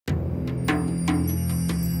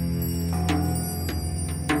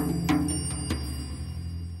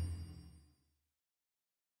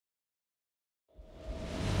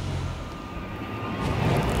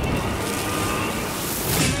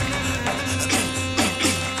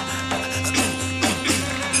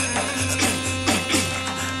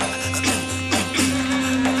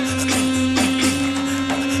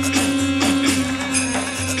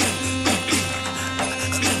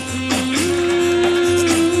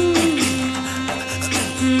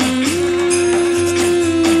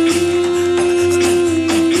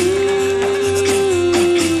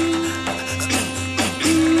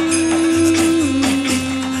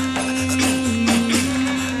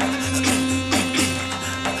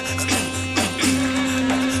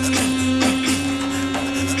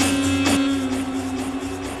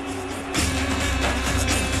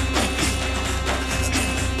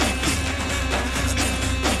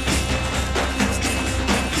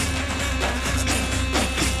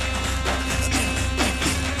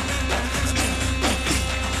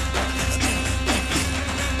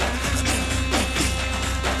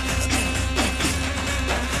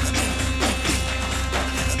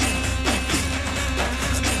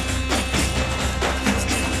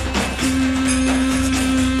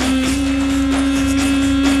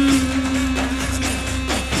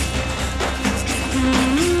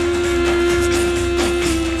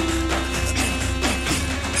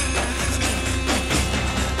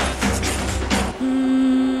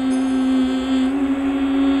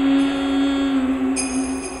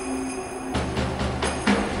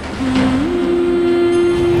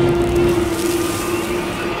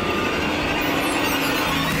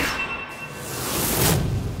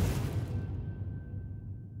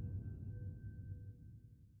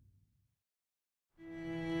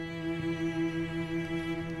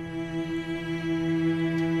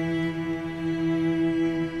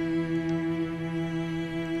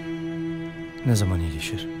Ne zaman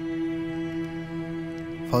iyileşir?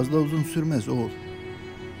 Fazla uzun sürmez oğul.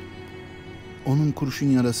 Onun kurşun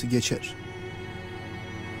yarası geçer.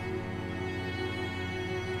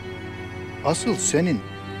 Asıl senin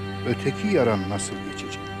öteki yaran nasıl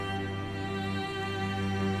geçecek?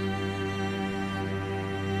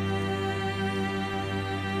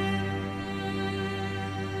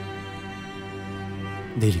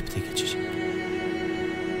 Delip de geçecek.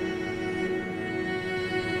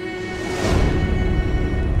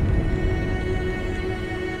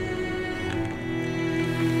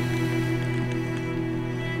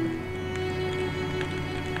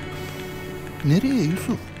 Nereye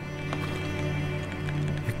Yusuf?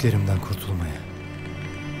 Yüklerimden kurtulmaya.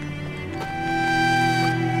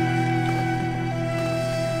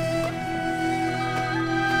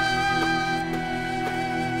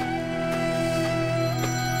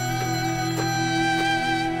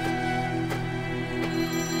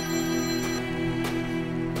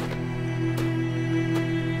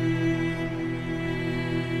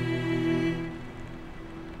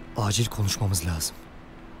 Acil konuşmamız lazım.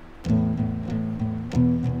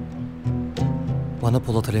 Bana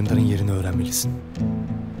Polat Alemdar'ın yerini öğrenmelisin.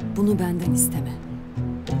 Bunu benden isteme.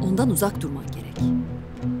 Ondan uzak durman gerek.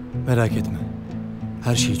 Merak etme.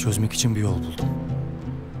 Her şeyi çözmek için bir yol buldum.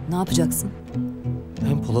 Ne yapacaksın?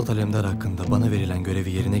 Hem Polat Alemdar hakkında bana verilen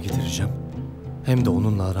görevi yerine getireceğim, hem de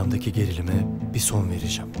onunla aramdaki gerilime bir son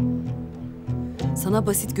vereceğim. Sana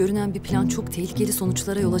basit görünen bir plan çok tehlikeli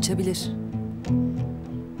sonuçlara yol açabilir.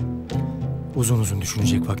 Uzun uzun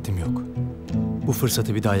düşünecek vaktim yok. Bu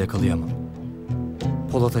fırsatı bir daha yakalayamam.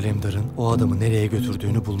 Polat Alemdar'ın o adamı nereye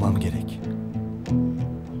götürdüğünü bulmam gerek.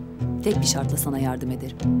 Tek bir şartla sana yardım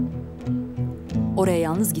ederim. Oraya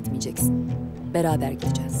yalnız gitmeyeceksin. Beraber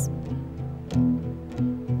gideceğiz.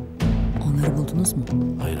 Onları buldunuz mu?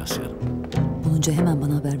 Hayır Asya Hanım. Bulunca hemen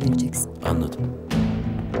bana haber vereceksin. Anladım.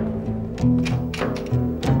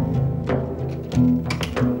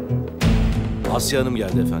 Asya Hanım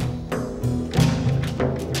geldi efendim.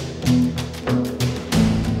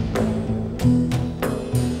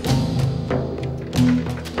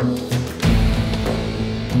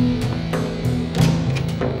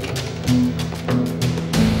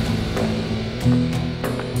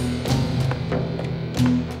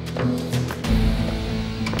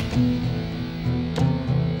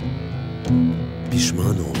 Pişman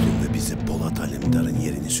oldun ve bize Polat Alemdar'ın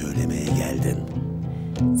yerini söylemeye geldin.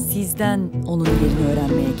 Sizden onun yerini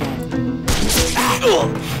öğrenmeye geldim.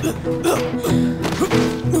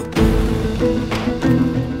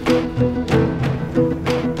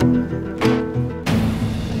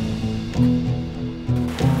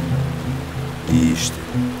 İyi işte.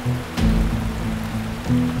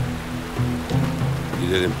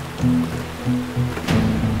 Gidelim.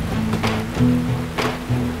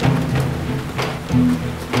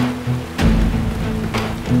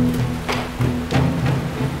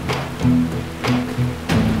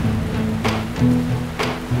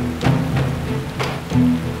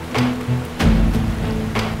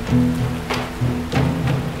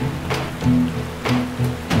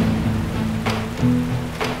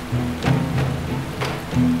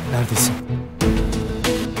 Neredesin?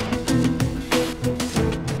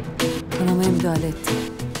 Kanamaya müdahale ettim.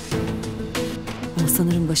 Ama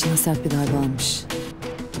sanırım başına sert bir darbe almış.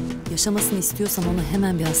 Yaşamasını istiyorsan onu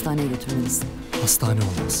hemen bir hastaneye götürmelisin. Hastane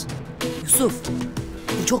olmaz. Yusuf,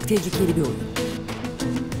 bu çok tehlikeli bir oyun.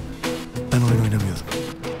 Ben oyun oynamıyorum.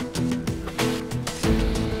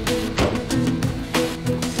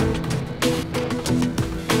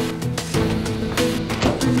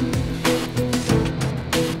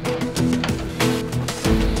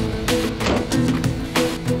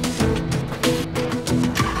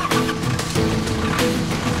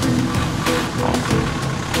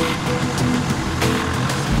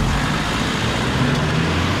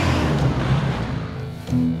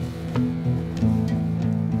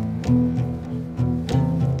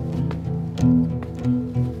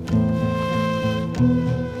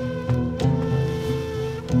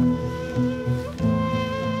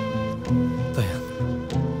 Dayan.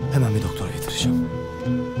 Hemen bir doktor getireceğim.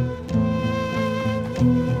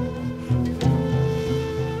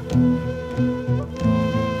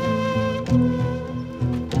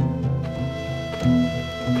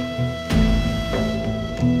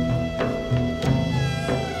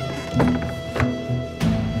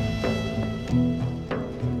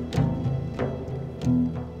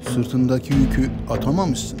 Sırtındaki yükü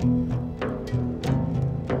atamamışsın.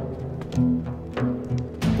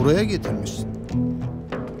 Buraya getirmişsin.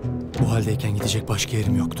 Bu haldeyken gidecek başka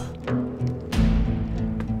yerim yoktu.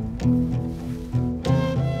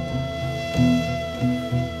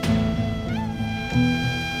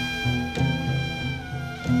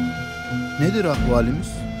 Nedir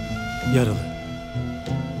ahvalimiz? Yaralı.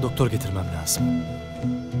 Doktor getirmem lazım.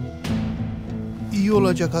 İyi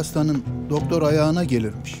olacak hastanın doktor ayağına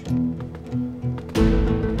gelirmiş.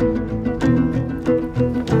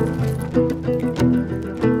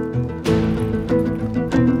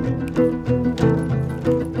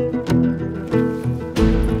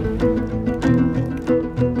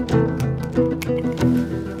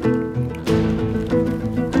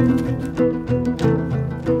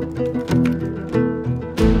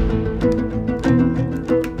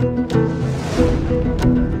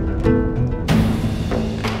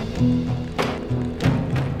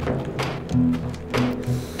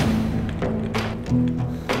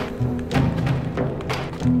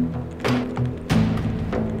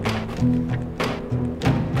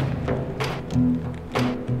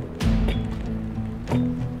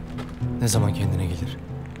 Ne zaman kendine gelir?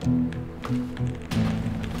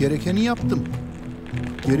 Gerekeni yaptım.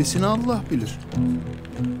 Gerisini Allah bilir.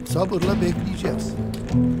 Sabırla bekleyeceğiz.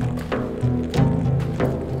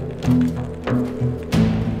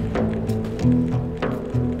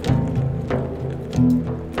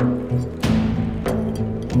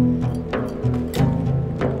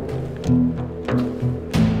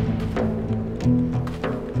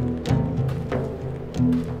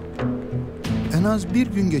 En az bir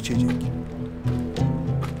gün geçecek.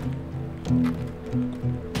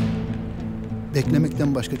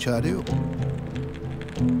 Beklemekten başka çare yok.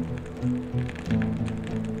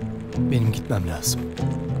 Benim gitmem lazım.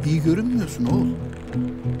 İyi görünmüyorsun oğul.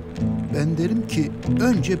 Ben derim ki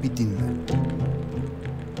önce bir dinle.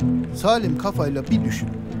 Salim kafayla bir düşün.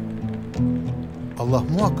 Allah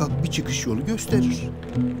muhakkak bir çıkış yolu gösterir.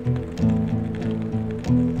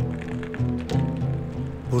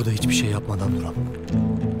 Burada hiçbir şey yapmadan duramam.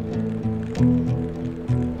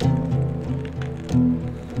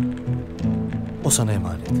 O sana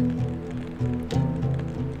emanet.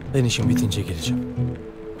 Ben işim bitince geleceğim.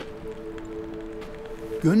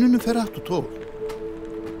 Gönlünü ferah tut oğul.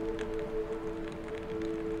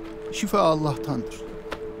 Şifa Allah'tandır.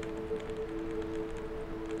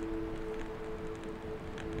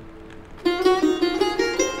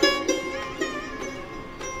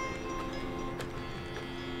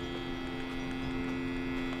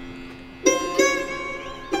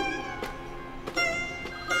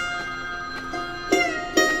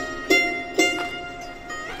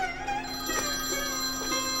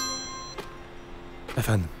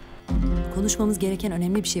 Efendim, Konuşmamız gereken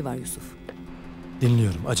önemli bir şey var Yusuf.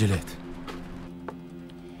 dinliyorum. Acele et.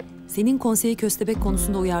 Senin konseyi köstebek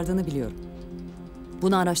konusunda uyardığını biliyorum.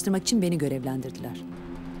 Bunu araştırmak için beni görevlendirdiler.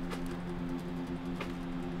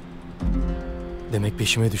 Demek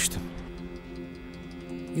peşime düştün.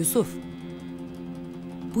 Yusuf,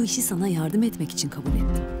 bu işi sana yardım etmek için kabul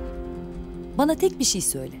ettim. Bana tek bir şey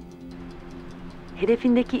söyle.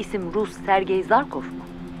 Hedefindeki isim Rus Sergey Zarkov mu?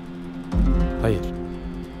 Hayır.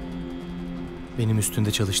 Benim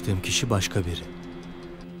üstünde çalıştığım kişi başka biri.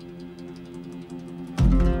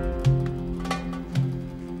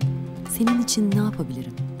 Senin için ne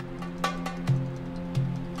yapabilirim?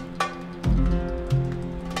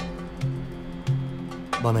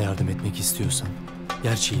 Bana yardım etmek istiyorsan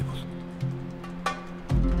gerçeği bul.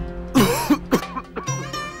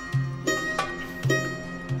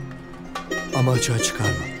 Ama açığa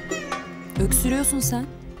çıkarma. Öksürüyorsun sen.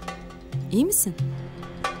 İyi misin?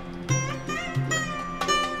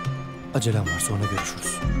 Acelem var, sonra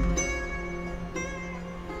görüşürüz.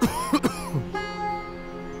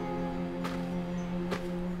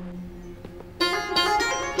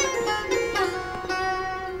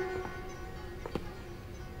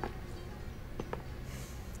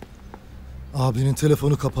 Abinin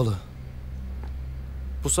telefonu kapalı.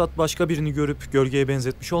 Pusat başka birini görüp Gölge'ye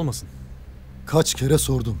benzetmiş olmasın? Kaç kere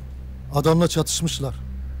sordum. Adamla çatışmışlar.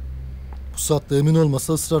 Pusat da emin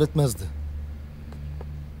olmasa ısrar etmezdi.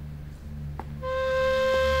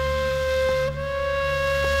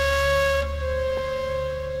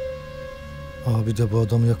 Abi de bu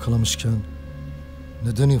adamı yakalamışken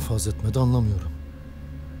neden infaz etmedi anlamıyorum.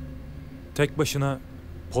 Tek başına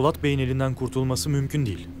Polat Bey'in elinden kurtulması mümkün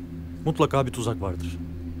değil. Mutlaka bir tuzak vardır.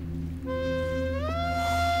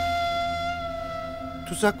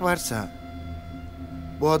 Tuzak varsa,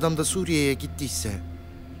 bu adam da Suriye'ye gittiyse,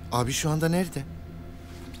 abi şu anda nerede?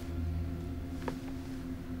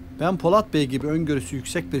 Ben Polat Bey gibi öngörüsü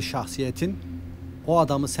yüksek bir şahsiyetin o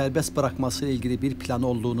adamı serbest bırakmasıyla ilgili bir planı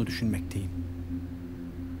olduğunu düşünmekteyim.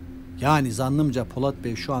 Yani zannımca Polat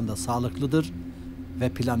Bey şu anda sağlıklıdır ve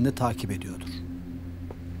planını takip ediyordur.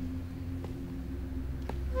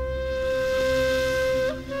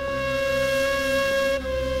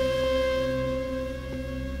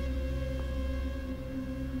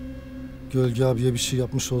 Gölge abiye bir şey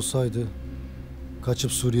yapmış olsaydı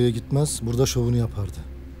kaçıp Suriye'ye gitmez, burada şovunu yapardı.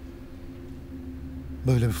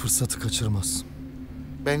 Böyle bir fırsatı kaçırmaz.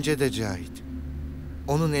 Bence de Cahit.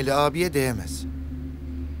 Onun eli abiye değemez.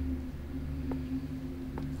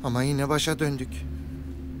 Ama yine başa döndük.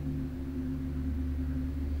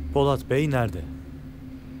 Polat Bey nerede?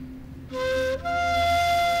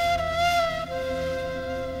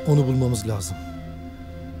 Onu bulmamız lazım.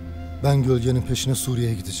 Ben Gölge'nin peşine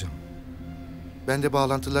Suriye'ye gideceğim. Ben de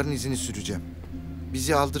bağlantıların izini süreceğim.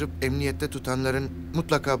 Bizi aldırıp emniyette tutanların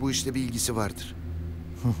mutlaka bu işle bir ilgisi vardır.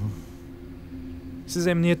 Siz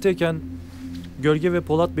emniyetteyken Gölge ve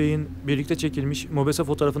Polat Bey'in birlikte çekilmiş mobese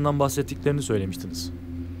fotoğrafından bahsettiklerini söylemiştiniz.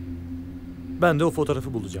 Ben de o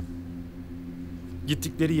fotoğrafı bulacağım.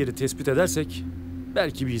 Gittikleri yeri tespit edersek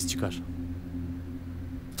belki bir iz çıkar.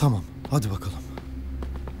 Tamam, hadi bakalım.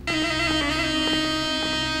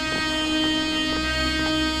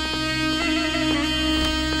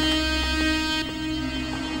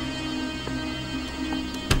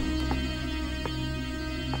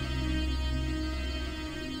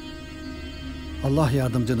 Allah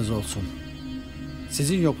yardımcınız olsun.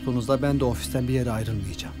 Sizin yokluğunuzda ben de ofisten bir yere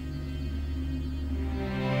ayrılmayacağım.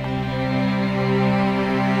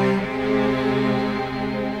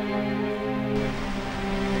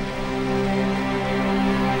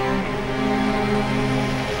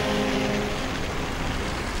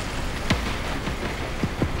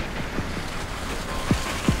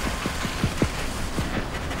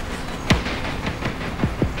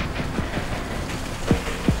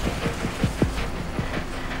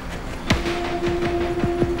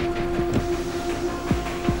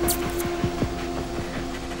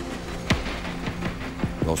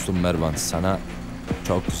 Dostum Mervan, sana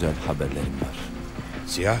çok güzel haberlerim var.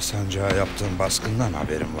 Siyah sancağa yaptığın baskından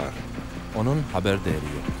haberim var. Onun haber değeri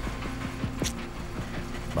yok.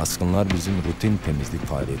 Baskınlar bizim rutin temizlik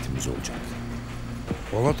faaliyetimiz olacak.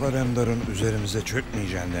 Polat Alemdar'ın üzerimize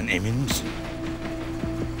çökmeyeceğinden emin misin?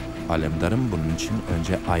 Alemdar'ın bunun için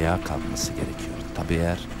önce ayağa kalkması gerekiyor. Tabii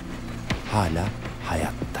eğer hala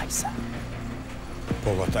hayattaysa.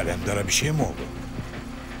 Polat Alemdar'a bir şey mi oldu?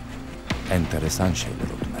 Enteresan şeyler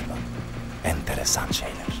oldu Mervan. Enteresan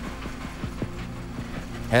şeyler.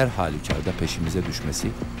 Her halükarda peşimize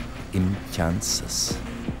düşmesi imkansız.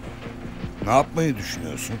 Ne yapmayı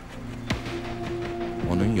düşünüyorsun?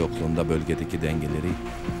 Onun yokluğunda bölgedeki dengeleri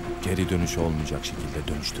geri dönüşü olmayacak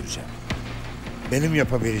şekilde dönüştüreceğim. Benim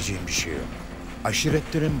yapabileceğim bir şey yok.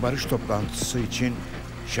 Aşiretlerin barış toplantısı için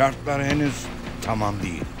şartlar henüz tamam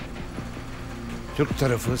değil. Türk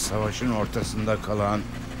tarafı savaşın ortasında kalan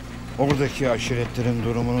oradaki aşiretlerin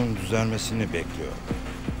durumunun düzelmesini bekliyor.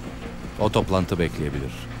 O toplantı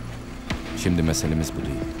bekleyebilir. Şimdi meselemiz bu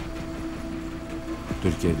değil.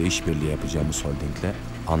 Türkiye'de işbirliği yapacağımız holdingle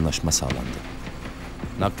anlaşma sağlandı.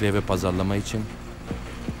 Nakliye ve pazarlama için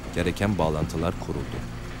gereken bağlantılar kuruldu.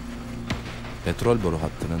 Petrol boru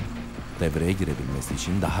hattının devreye girebilmesi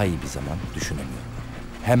için daha iyi bir zaman düşünemiyorum.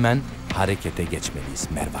 Hemen harekete geçmeliyiz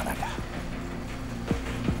Mervan Aga.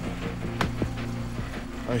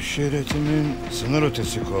 Aşiretimin sınır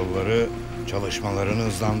ötesi kolları çalışmalarını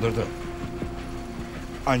hızlandırdı.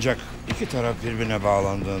 Ancak iki taraf birbirine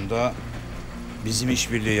bağlandığında bizim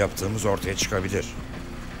işbirliği yaptığımız ortaya çıkabilir.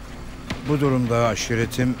 Bu durumda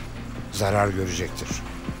aşiretim zarar görecektir.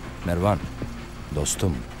 Mervan,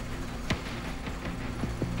 dostum.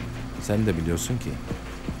 Sen de biliyorsun ki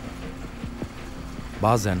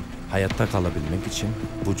bazen hayatta kalabilmek için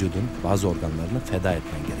vücudun bazı organlarını feda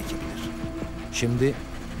etmen gerekebilir. Şimdi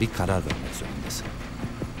bir karar vermek zorundasın.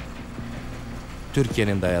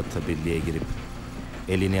 Türkiye'nin dayattığı birliğe girip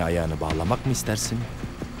elini ayağını bağlamak mı istersin?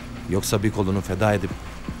 Yoksa bir kolunu feda edip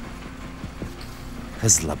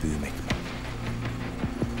hızla büyümek mi?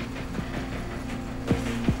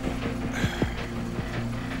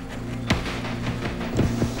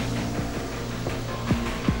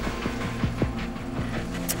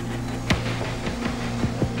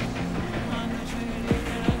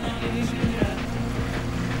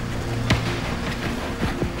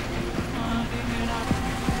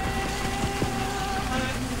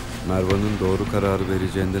 Mervan'ın doğru kararı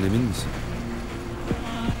vereceğinden emin misin?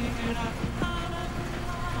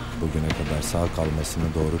 Bugüne kadar sağ kalmasını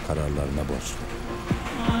doğru kararlarına borçlu.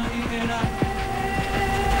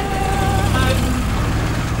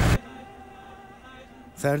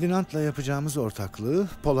 Ferdinand'la yapacağımız ortaklığı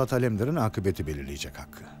Polat Alemdar'ın akıbeti belirleyecek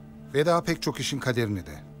Hakkı. Ve daha pek çok işin kaderini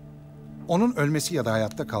de. Onun ölmesi ya da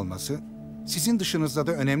hayatta kalması sizin dışınızda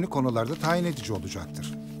da önemli konularda tayin edici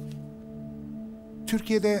olacaktır.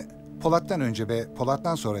 Türkiye'de Polat'tan önce ve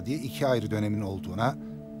Polat'tan sonra diye iki ayrı dönemin olduğuna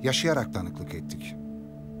yaşayarak tanıklık ettik.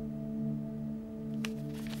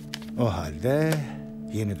 O halde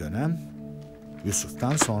yeni dönem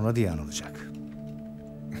Yusuf'tan sonra diye anılacak.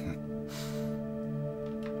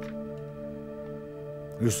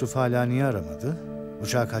 Yusuf hala niye aramadı?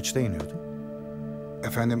 Uçağı kaçta iniyordu?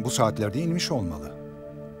 Efendim bu saatlerde inmiş olmalı.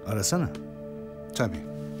 Arasana. Tabii.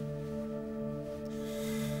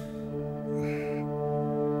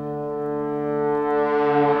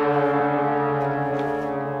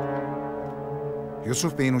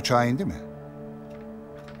 Yusuf Bey'in uçağı indi mi?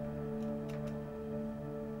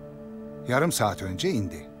 Yarım saat önce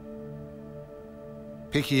indi.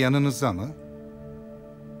 Peki yanınızda mı?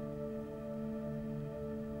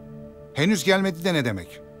 Henüz gelmedi de ne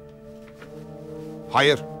demek?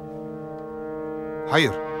 Hayır.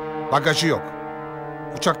 Hayır. Bagajı yok.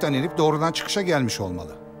 Uçaktan inip doğrudan çıkışa gelmiş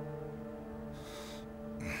olmalı.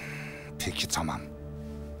 Peki tamam.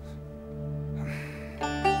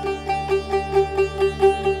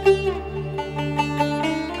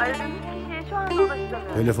 Aradığınız kişiye şu anda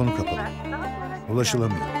ulaşılamıyor. Telefonu kapalı.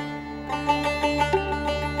 Ulaşılamıyor.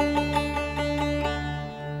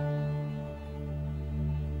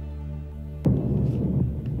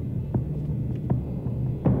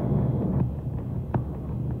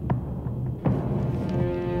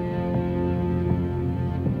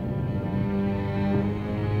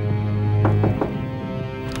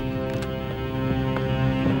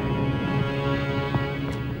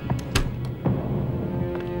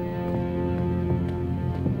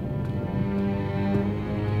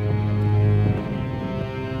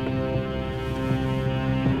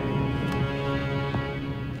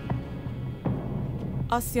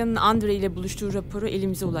 Asya'nın Andre ile buluştuğu raporu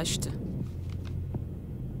elimize ulaştı.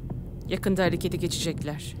 Yakında harekete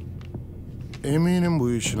geçecekler. Eminim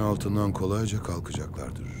bu işin altından kolayca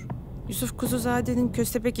kalkacaklardır. Yusuf Kuzuzade'nin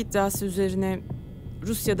köstebek iddiası üzerine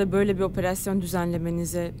Rusya'da böyle bir operasyon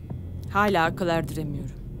düzenlemenize hala akıl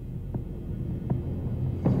erdiremiyorum.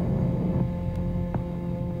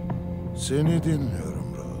 Seni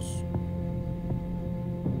dinliyorum Roz.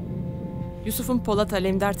 Yusuf'un Polat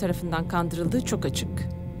Alemdar tarafından kandırıldığı çok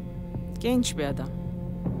açık. Genç bir adam.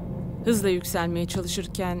 Hızla yükselmeye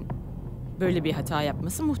çalışırken böyle bir hata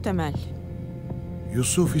yapması muhtemel.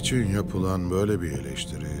 Yusuf için yapılan böyle bir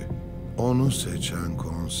eleştiri, onu seçen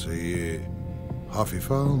konseyi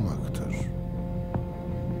hafife almaktır.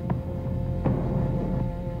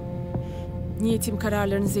 Niyetim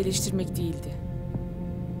kararlarınızı eleştirmek değildi.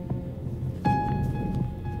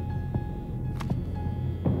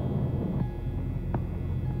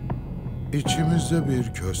 İçimizde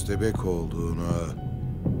bir köstebek olduğuna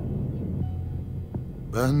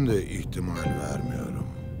ben de ihtimal vermiyorum.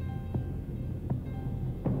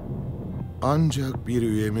 Ancak bir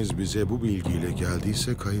üyemiz bize bu bilgiyle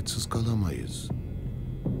geldiyse kayıtsız kalamayız.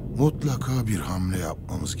 Mutlaka bir hamle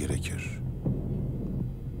yapmamız gerekir.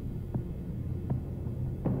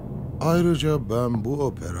 Ayrıca ben bu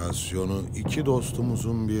operasyonu iki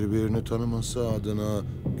dostumuzun birbirini tanıması adına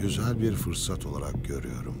güzel bir fırsat olarak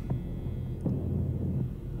görüyorum.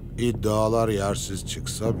 İddialar yersiz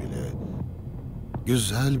çıksa bile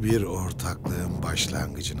güzel bir ortaklığın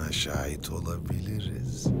başlangıcına şahit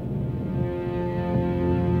olabiliriz.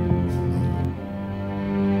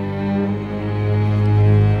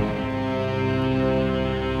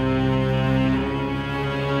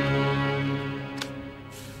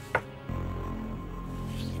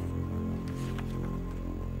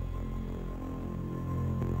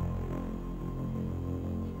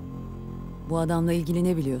 Bu adamla ilgili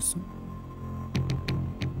ne biliyorsun?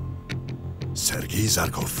 Sergey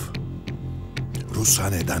Zarkov, Rus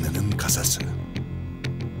hanedanının kasası.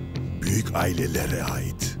 Büyük ailelere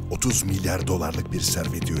ait 30 milyar dolarlık bir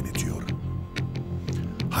serveti yönetiyor.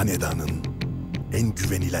 Hanedanın en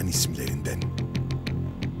güvenilen isimlerinden.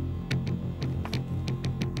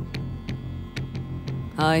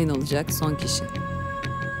 Hain olacak son kişi.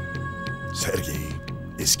 Sergey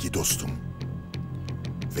eski dostum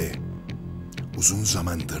ve uzun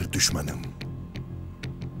zamandır düşmanım.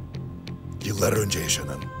 Yıllar önce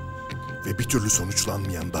yaşanan ve bir türlü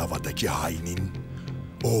sonuçlanmayan davadaki hainin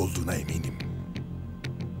o olduğuna eminim.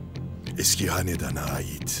 Eski hanedana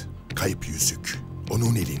ait kayıp yüzük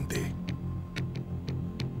onun elinde.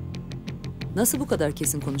 Nasıl bu kadar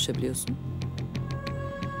kesin konuşabiliyorsun?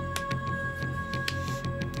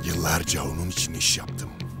 Yıllarca onun için iş yaptım.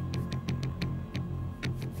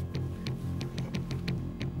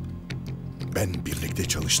 Ben birlikte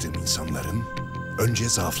çalıştığım insanların önce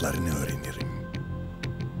zaaflarını öğrenirim.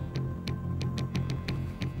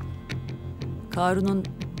 Karun'un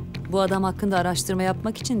bu adam hakkında araştırma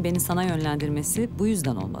yapmak için beni sana yönlendirmesi bu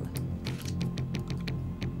yüzden olmalı.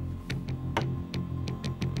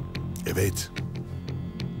 Evet.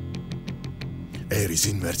 Eğer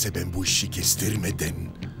izin verse ben bu işi kestirmeden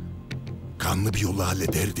kanlı bir yolla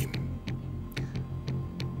hallederdim.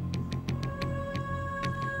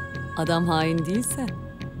 Adam hain değilse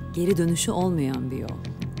geri dönüşü olmayan bir yol.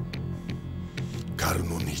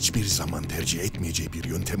 Karının hiçbir zaman tercih etmeyeceği bir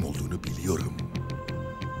yöntem olduğunu biliyorum.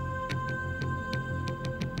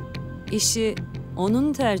 İşi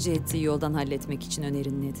onun tercih ettiği yoldan halletmek için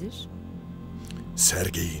önerin nedir?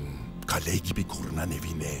 Sergey'in kale gibi korunan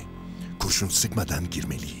evine kurşun sıkmadan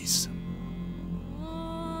girmeliyiz.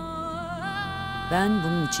 Ben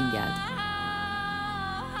bunun için geldim.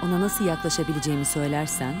 Ona nasıl yaklaşabileceğimi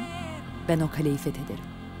söylersen ben o kaleyi fethederim.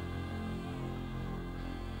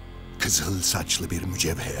 Kızıl saçlı bir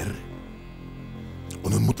mücevher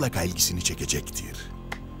onun mutlaka ilgisini çekecektir.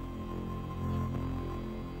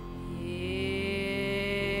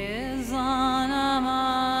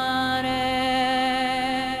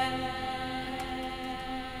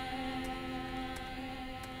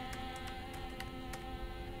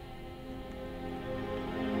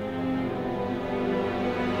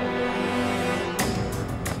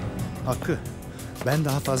 Hakkı, ben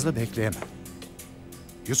daha fazla bekleyemem.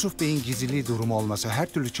 Yusuf Bey'in gizliliği durumu olmasa her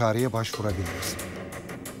türlü çareye başvurabiliriz.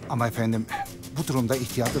 Ama efendim, bu durumda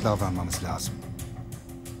ihtiyatlı davranmamız lazım.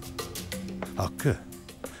 Hakkı,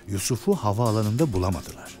 Yusuf'u havaalanında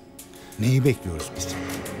bulamadılar. Neyi bekliyoruz biz?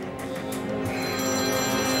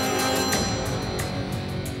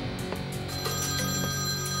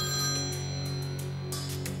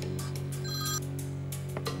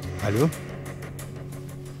 Alo?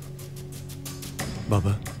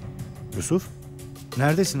 Baba. Yusuf,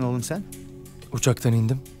 neredesin oğlum sen? Uçaktan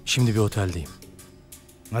indim. Şimdi bir oteldeyim.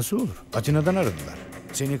 Nasıl olur? Atina'dan aradılar.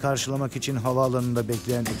 Seni karşılamak için havaalanında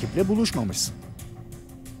bekleyen ekiple buluşmamışsın.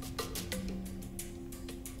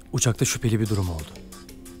 Uçakta şüpheli bir durum oldu.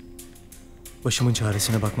 Başımın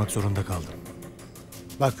çaresine bakmak zorunda kaldım.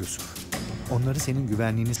 Bak Yusuf, onları senin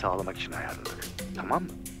güvenliğini sağlamak için ayarladık. Tamam mı?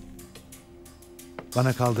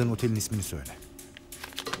 Bana kaldığın otelin ismini söyle.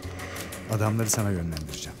 Adamları sana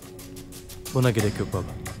yönlendireceğim. Buna gerek yok baba.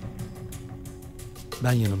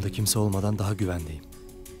 Ben yanımda kimse olmadan daha güvendeyim.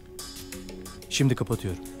 Şimdi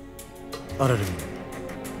kapatıyorum. Ararım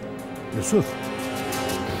yine. Yusuf.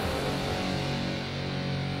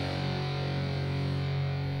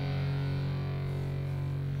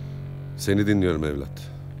 Seni dinliyorum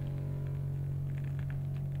evlat.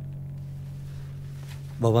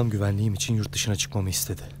 Babam güvenliğim için yurt dışına çıkmamı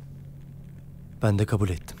istedi. Ben de kabul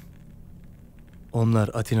ettim. Onlar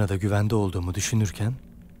Atina'da güvende olduğumu düşünürken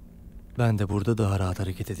ben de burada daha rahat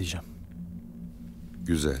hareket edeceğim.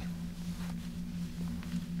 Güzel.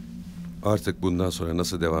 Artık bundan sonra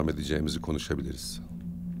nasıl devam edeceğimizi konuşabiliriz.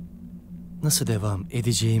 Nasıl devam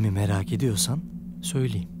edeceğimi merak ediyorsan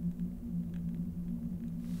söyleyeyim.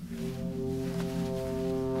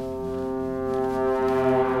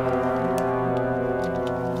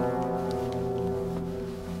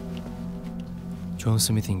 John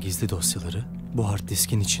Smith'in gizli dosyaları bu hard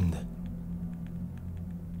diskin içinde.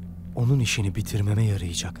 Onun işini bitirmeme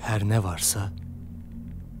yarayacak her ne varsa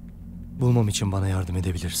bulmam için bana yardım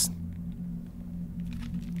edebilirsin.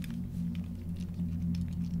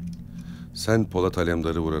 Sen Polat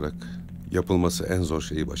Alemdar'ı vurarak yapılması en zor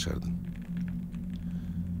şeyi başardın.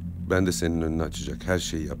 Ben de senin önünü açacak her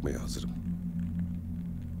şeyi yapmaya hazırım.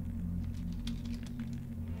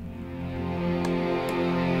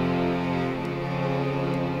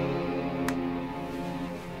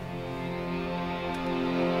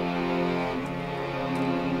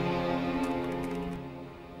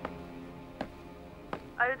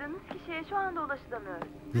 Aradığınız kişiye şu anda ulaşılamıyor.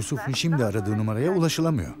 Yusuf'un şimdi aradığı numaraya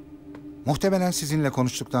ulaşılamıyor. Muhtemelen sizinle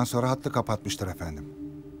konuştuktan sonra hattı kapatmıştır efendim.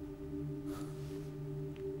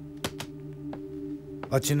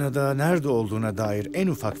 Atina'da nerede olduğuna dair en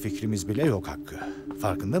ufak fikrimiz bile yok Hakkı.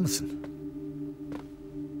 Farkında mısın?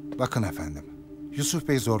 Bakın efendim, Yusuf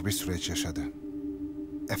Bey zor bir süreç yaşadı.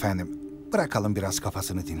 Efendim, bırakalım biraz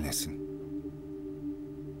kafasını dinlesin.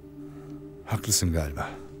 Haklısın galiba.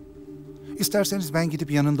 İsterseniz ben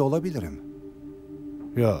gidip yanında olabilirim.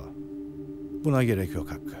 Yok, buna gerek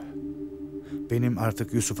yok Hakkı. Benim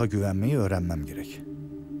artık Yusuf'a güvenmeyi öğrenmem gerek.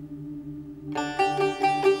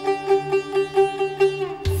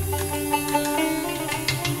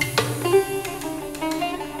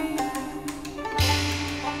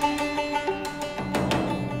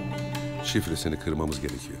 Şifresini kırmamız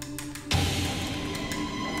gerekiyor.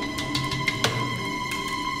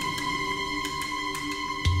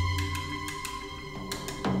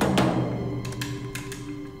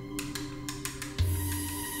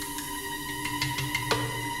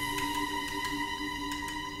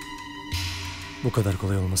 Bu kadar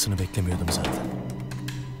kolay olmasını beklemiyordum zaten.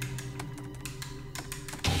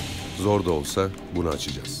 Zor da olsa bunu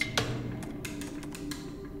açacağız.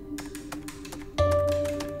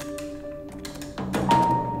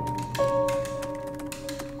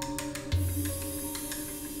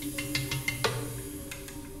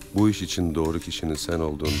 Bu iş için doğru kişinin sen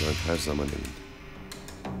olduğundan her zaman emindim.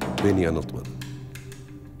 Beni yanıltmadın.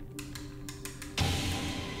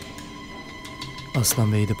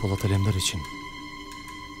 Aslan Bey de Polat Alemdar için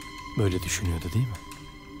böyle düşünüyordu değil mi?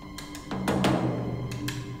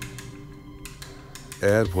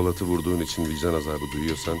 Eğer Polat'ı vurduğun için vicdan azabı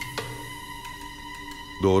duyuyorsan,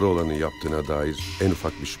 doğru olanı yaptığına dair en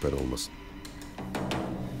ufak bir şüphen olmasın.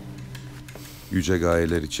 Yüce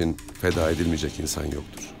gayeler için feda edilmeyecek insan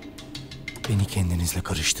yoktur. Beni kendinizle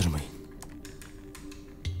karıştırmayın.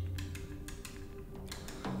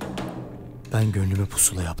 Ben gönlümü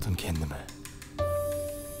pusula yaptım kendime.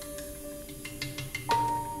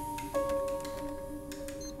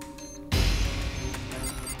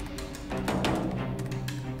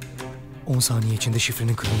 On saniye içinde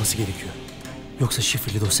şifrenin kırılması gerekiyor. Yoksa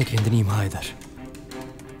şifreli dosya kendini imha eder.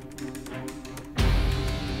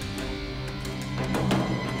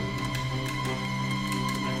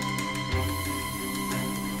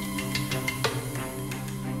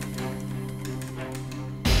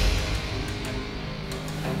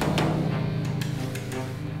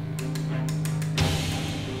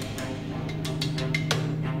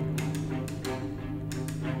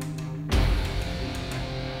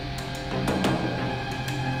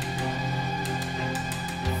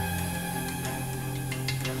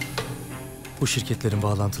 Bu şirketlerin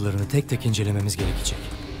bağlantılarını tek tek incelememiz gerekecek.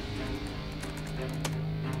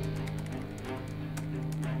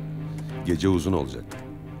 Gece uzun olacak.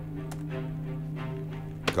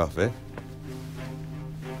 Kahve?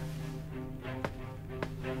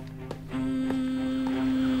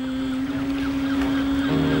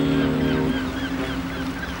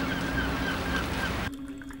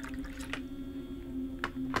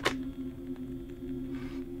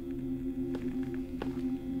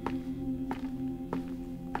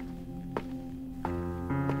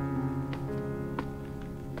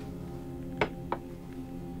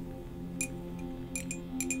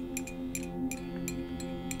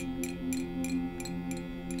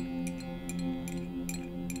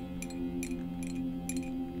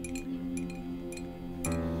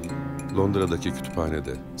 Londra'daki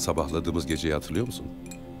kütüphanede sabahladığımız geceyi hatırlıyor musun?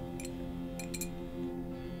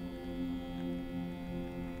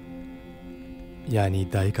 Yani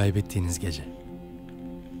iddiayı kaybettiğiniz gece.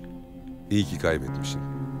 İyi ki kaybetmişsin.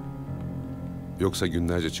 Yoksa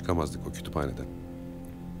günlerce çıkamazdık o kütüphaneden.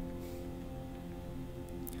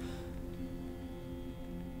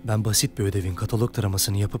 Ben basit bir ödevin katalog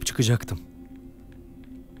taramasını yapıp çıkacaktım.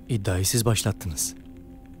 İddiayı siz başlattınız.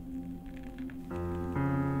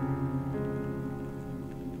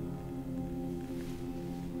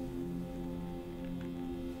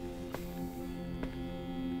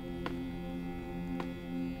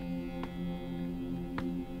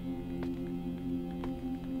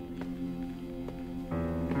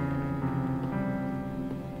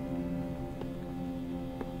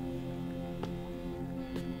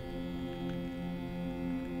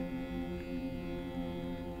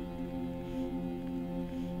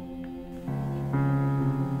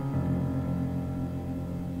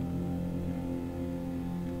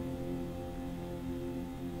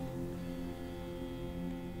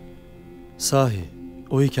 Sahi,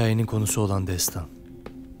 o hikayenin konusu olan destan.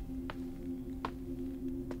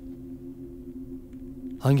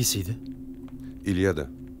 Hangisiydi? İlyada.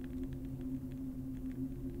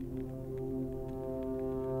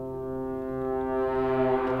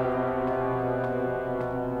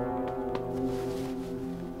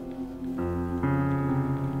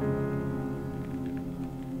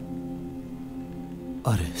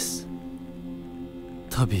 Ares.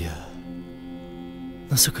 Tabii ya.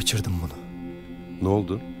 Nasıl kaçırdım bunu? Ne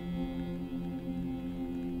oldu?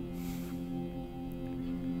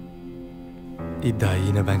 İddiayı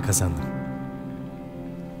yine ben kazandım.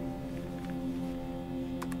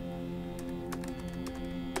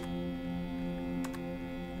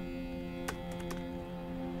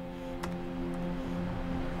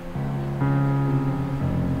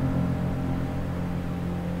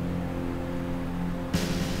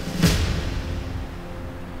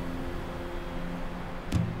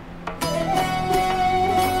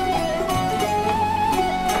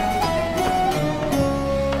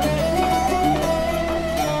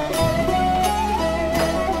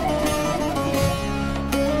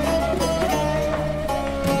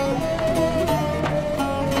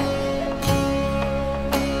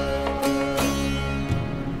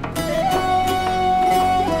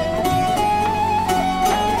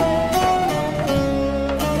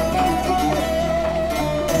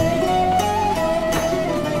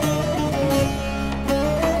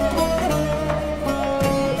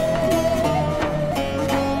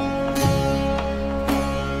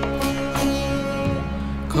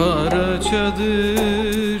 Kara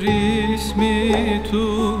çadır ismi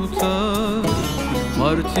tutar,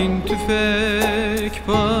 Martin tüfek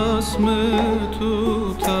pas mı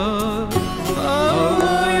tutar?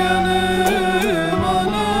 Ağlayanım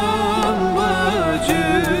anam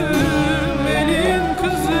bacım, elin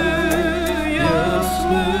kızı yas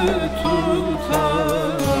mı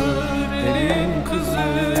tutar? Elin kızı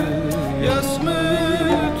yas mı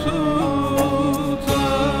tutar?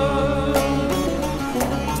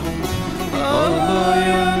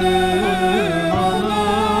 Ağlayanım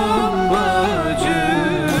anam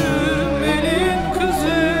bacım, elin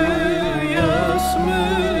kızı yas mı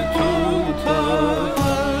tutar?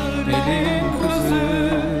 Elin kızı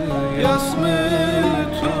yas mı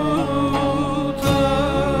tutar?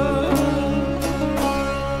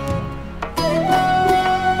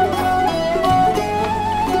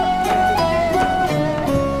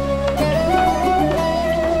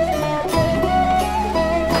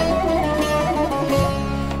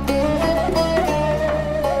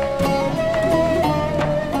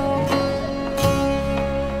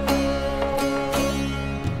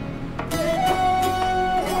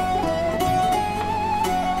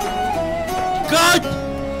 Kaç!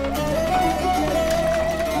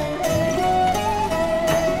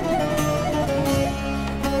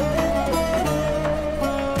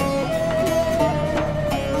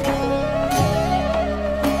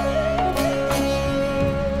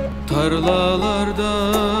 Tarlalarda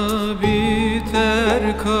biter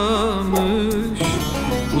kamış,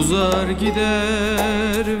 uzar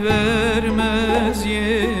gider vermez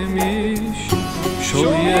yemiş.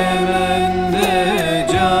 Şol Yemen'de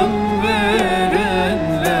can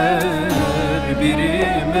verenler, biri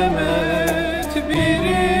Mehmet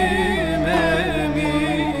biri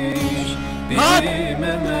Memiş, biri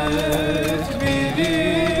Mehmet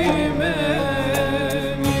biri Memiş.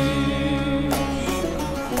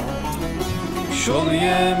 Şol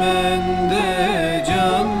Yemen'de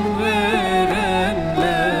can verenler,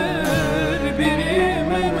 biri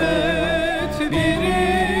Mehmet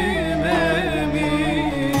biri Memiş,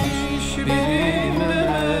 biri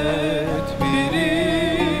Mehmet biri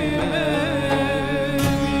Memiş.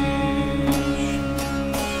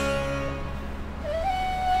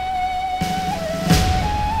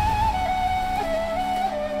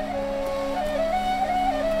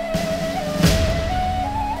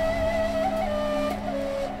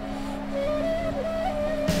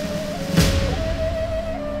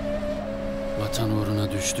 Vatan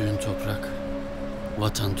uğruna düştüğün toprak,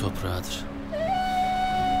 vatan toprağıdır.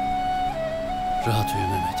 Rahat uyu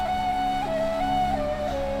Mehmet.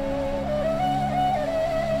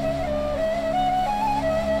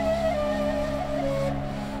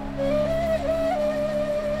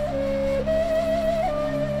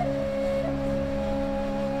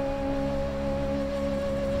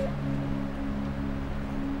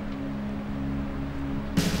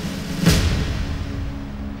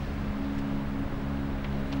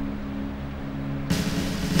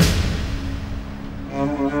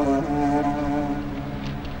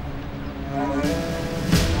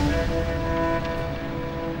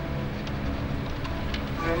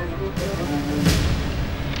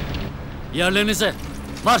 Yerlerinize!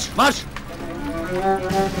 Marş! Marş!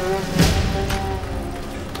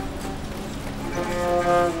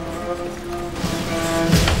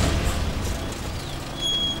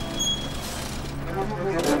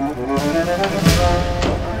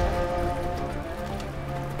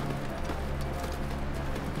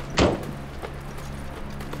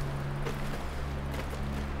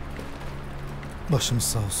 Başımız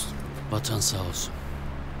sağ olsun. Vatan sağ olsun.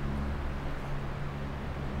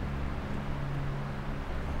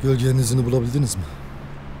 Gölgenin izini bulabildiniz mi?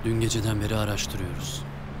 Dün geceden beri araştırıyoruz.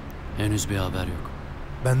 Henüz bir haber yok.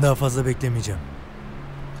 Ben daha fazla beklemeyeceğim.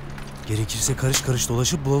 Gerekirse karış karış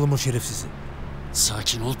dolaşıp bulalım o şerefsizi.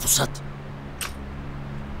 Sakin ol Pusat.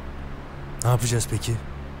 Ne yapacağız peki?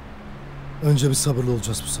 Önce bir sabırlı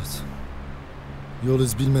olacağız Pusat. Yol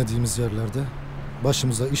iz bilmediğimiz yerlerde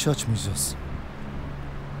başımıza iş açmayacağız.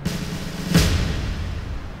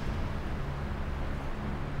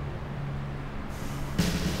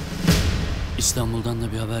 İstanbul'dan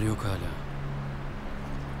da bir haber yok hala.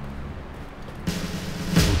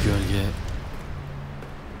 Bu Gölge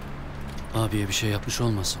abiye bir şey yapmış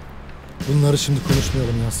olmasın? Bunları şimdi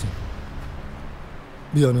konuşmayalım Yasin.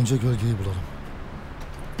 Bir an önce Gölgeyi bulalım.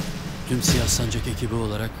 Tüm Siyah Sancak ekibi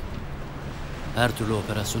olarak her türlü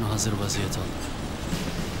operasyona hazır vaziyet aldık.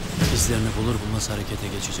 İzlerini bulur bulmaz harekete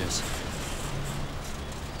geçeceğiz.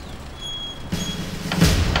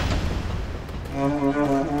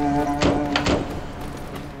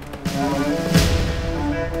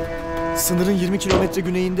 Sınırın 20 kilometre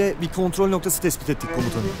güneyinde bir kontrol noktası tespit ettik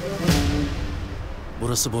komutanım.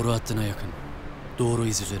 Burası boru hattına yakın. Doğru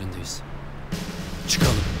iz üzerindeyiz.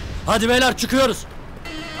 Çıkalım. Hadi beyler çıkıyoruz.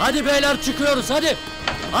 Hadi beyler çıkıyoruz hadi.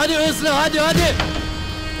 Hadi hızlı hadi.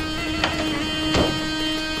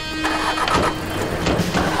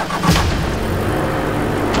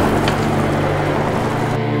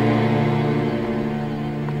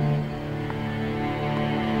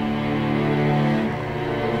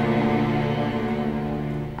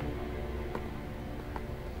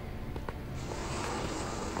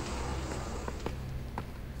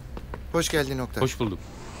 Hoş geldin Oktay. Hoş bulduk.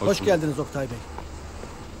 Hoş geldiniz Oktay Bey.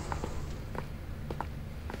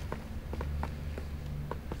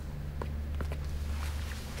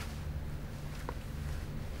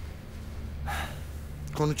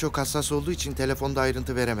 Konu çok hassas olduğu için telefonda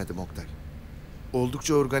ayrıntı veremedim Oktay.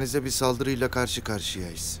 Oldukça organize bir saldırıyla karşı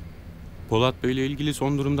karşıyayız. Polat Bey'le ilgili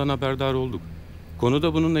son durumdan haberdar olduk. Konu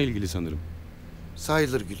da bununla ilgili sanırım.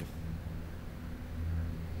 Sayılır gülüm.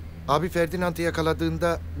 Abi Ferdinand'ı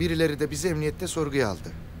yakaladığında birileri de bizi emniyette sorguya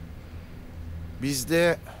aldı. Biz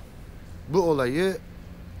de bu olayı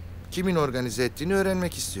kimin organize ettiğini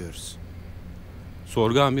öğrenmek istiyoruz.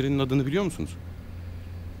 Sorgu amirinin adını biliyor musunuz?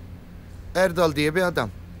 Erdal diye bir adam.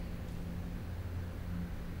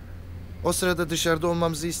 O sırada dışarıda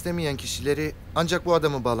olmamızı istemeyen kişileri ancak bu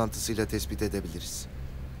adamın bağlantısıyla tespit edebiliriz.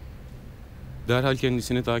 Derhal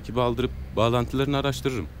kendisini takibe aldırıp bağlantılarını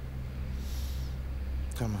araştırırım.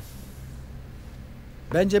 Tamam.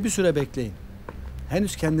 Bence bir süre bekleyin.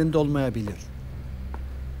 Henüz kendinde olmayabilir.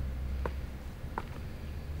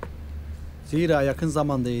 Zira yakın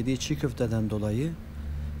zamanda yediği çiğ köfteden dolayı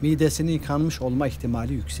midesinin yıkanmış olma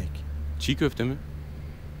ihtimali yüksek. Çiğ köfte mi?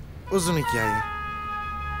 Uzun hikaye.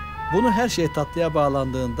 Bunu her şey tatlıya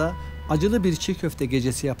bağlandığında acılı bir çiğ köfte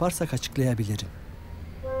gecesi yaparsak açıklayabilirim.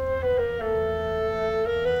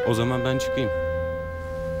 O zaman ben çıkayım.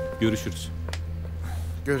 Görüşürüz.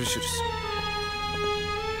 Görüşürüz.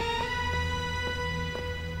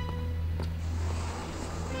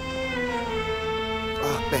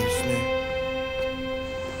 Ah be Hüsnü.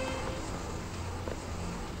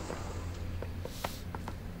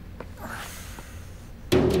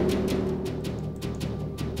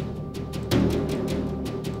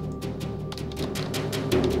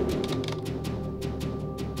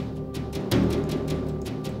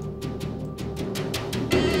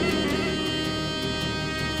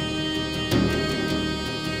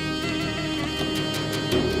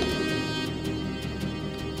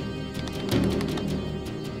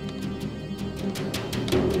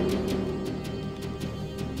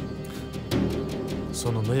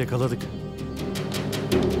 Sonunda yakaladık.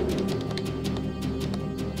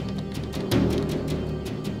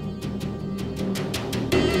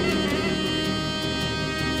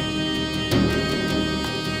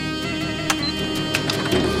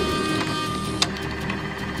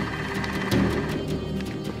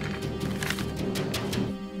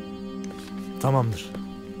 Tamamdır.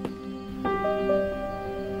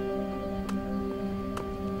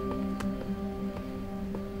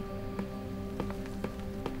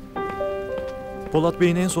 Polat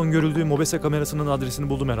Bey'in en son görüldüğü mobese kamerasının adresini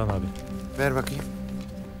buldum Erhan abi. Ver bakayım.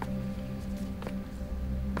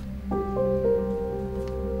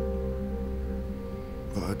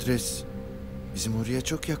 Bu adres bizim oraya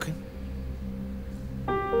çok yakın.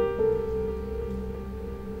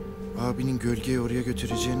 Abinin Gölge'yi oraya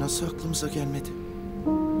götüreceği nasıl aklımıza gelmedi?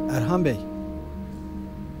 Erhan Bey,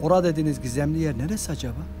 orada dediğiniz gizemli yer neresi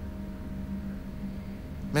acaba?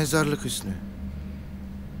 Mezarlık Hüsnü.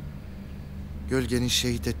 Gölge'nin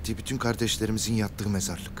şehit ettiği bütün kardeşlerimizin yattığı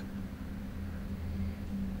mezarlık.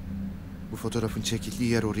 Bu fotoğrafın çekildiği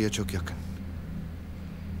yer oraya çok yakın.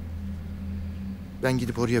 Ben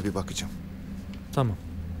gidip oraya bir bakacağım. Tamam.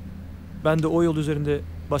 Ben de o yol üzerinde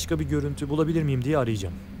başka bir görüntü bulabilir miyim diye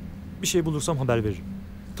arayacağım. Bir şey bulursam haber veririm.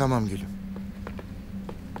 Tamam gülüm.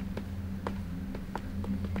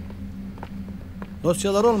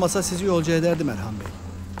 Dosyalar olmasa sizi yolcu ederdim Erhan Bey.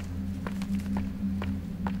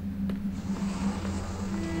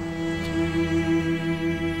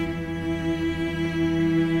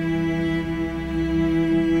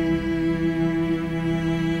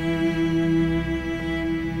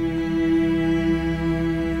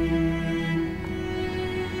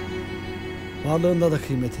 Varlığında da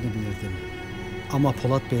kıymetini bilirdim. Ama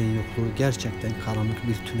Polat Bey'in yokluğu gerçekten karanlık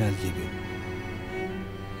bir tünel gibi.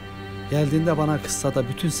 Geldiğinde bana kızsa da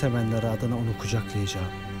bütün sevenleri adına onu kucaklayacağım.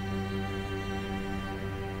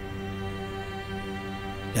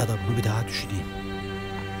 Ya da bunu bir daha düşüneyim.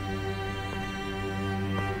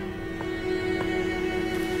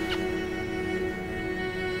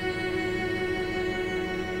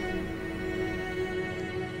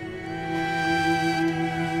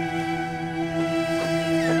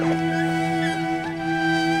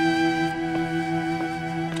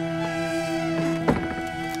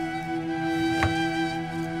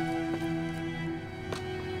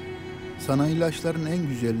 Sana ilaçların en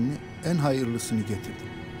güzelini, en hayırlısını getirdim.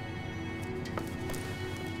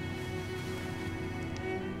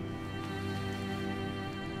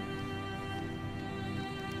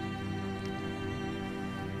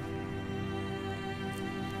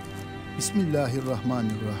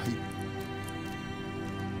 Bismillahirrahmanirrahim.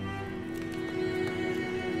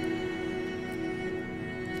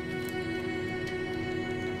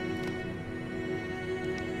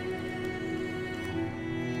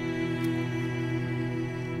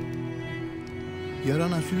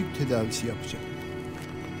 Yarana sülük tedavisi yapacağım.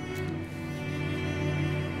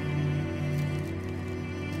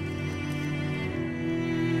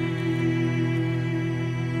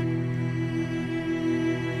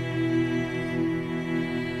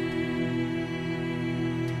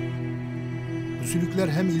 Bu sülükler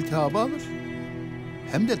hem iltihabı alır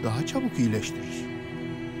hem de daha çabuk iyileştirir.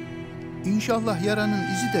 İnşallah yaranın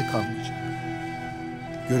izi de kalmayacak.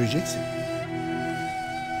 Göreceksin.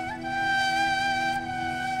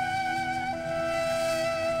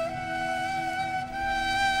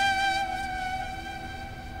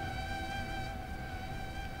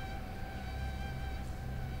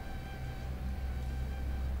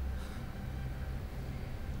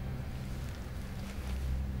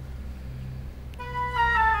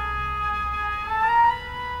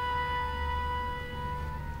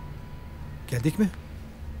 Geldik mi?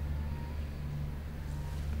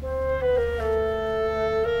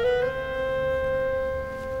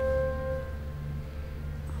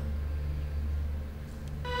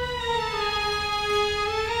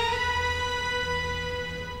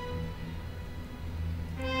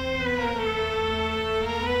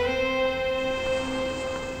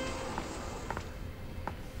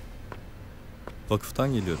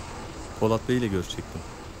 Vakıftan geliyorum. Polat Bey ile görüşecektim.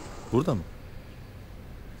 Burada mı?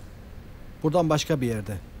 Buradan başka bir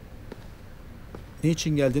yerde. Ne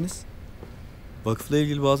için geldiniz? Vakıfla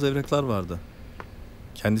ilgili bazı evraklar vardı.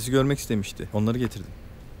 Kendisi görmek istemişti. Onları getirdim.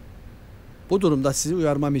 Bu durumda sizi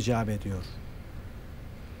uyarmam icap ediyor.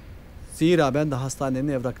 Zira ben de hastanenin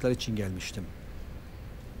evrakları için gelmiştim.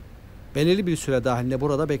 Belirli bir süre dahilinde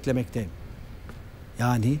burada beklemekteyim.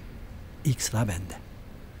 Yani ilk sıra bende.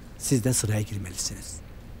 Siz de sıraya girmelisiniz.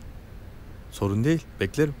 Sorun değil.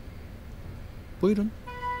 Beklerim. Buyurun.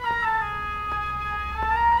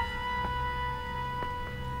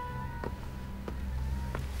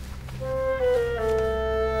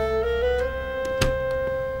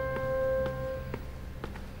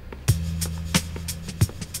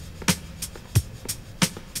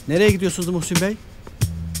 Nereye gidiyorsunuz Muhsin Bey?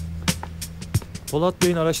 Polat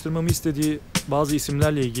Bey'in araştırmamı istediği bazı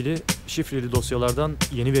isimlerle ilgili şifreli dosyalardan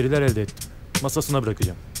yeni veriler elde ettim. Masasına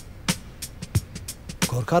bırakacağım.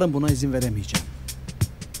 Korkarım buna izin veremeyeceğim.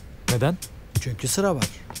 Neden? Çünkü sıra var.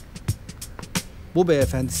 Bu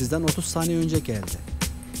beyefendi sizden 30 saniye önce geldi.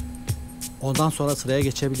 Ondan sonra sıraya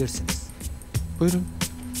geçebilirsiniz. Buyurun.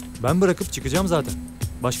 Ben bırakıp çıkacağım zaten.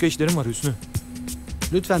 Başka işlerim var Hüsnü.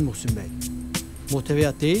 Lütfen Muhsin Bey.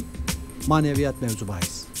 Muhteviyat değil, maneviyat mevzu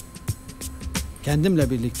bahis. Kendimle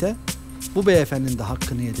birlikte bu beyefendinin de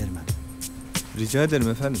hakkını yedirmem. Rica ederim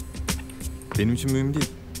efendim. Benim için mühim değil.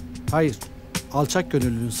 Hayır, alçak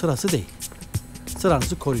gönüllünün sırası değil.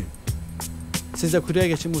 Sıranızı koruyun. Siz de kuyruğa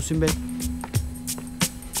geçin Muhsin Bey.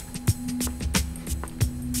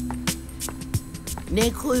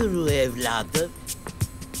 Ne kuyruğu evladım?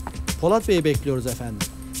 Polat Bey'i bekliyoruz efendim.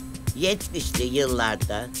 70'li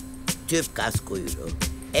yıllarda tüp gaz kuyruğu,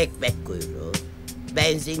 ekmek kuyruğu,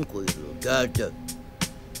 benzin kuyruğu gördüm.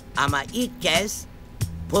 Ama ilk kez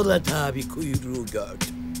Polat abi kuyruğu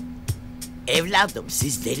gördüm. Evladım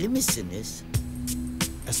siz deli misiniz?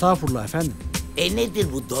 Estağfurullah efendim. Nedir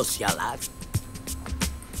bu dosyalar?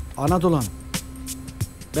 Anadolu Hanım,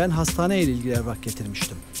 ben hastane ile ilgili evrak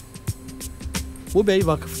getirmiştim. Bu bey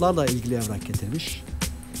vakıflarla ilgili evrak getirmiş.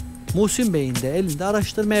 Muhsin Bey'in de elinde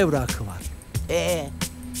araştırma evrakı var.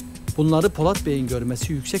 Bunları Polat Bey'in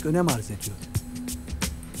görmesi yüksek önem arz ediyor.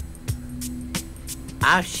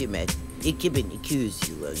 Arşimet 2200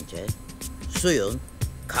 yıl önce suyun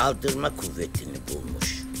kaldırma kuvvetini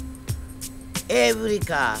bulmuş.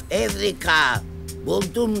 Evrika, Evrika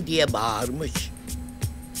buldum diye bağırmış.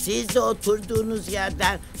 Siz de oturduğunuz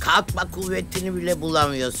yerden kalkma kuvvetini bile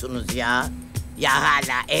bulamıyorsunuz ya. Ya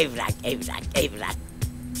hala evrak, evrak, evrak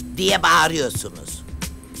diye bağırıyorsunuz.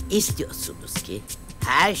 İstiyorsunuz ki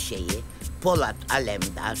her şeyi Polat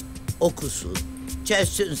Alemdar okusun,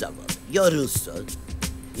 çözsün zamanı, yorulsun.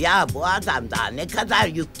 Ya bu adam daha ne kadar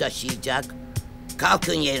yük taşıyacak?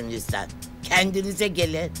 Kalkın yerinizden, kendinize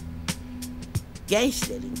gelin.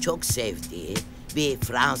 Gençlerin çok sevdiği bir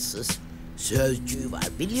Fransız sözcüğü var,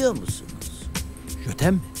 biliyor musunuz?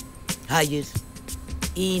 Jötem mi? Hayır.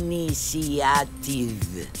 İnisiyatif.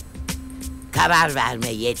 Karar verme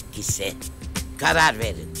yetkisi. Karar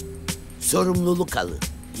verin. Sorumluluk alın.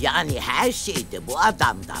 Yani her şeyde bu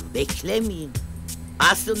adamdan beklemeyin.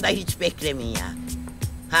 Aslında hiç beklemeyin ya.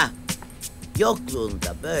 Ha,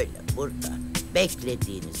 yokluğunda böyle burada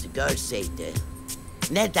beklediğinizi görseydi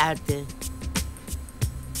ne derdi?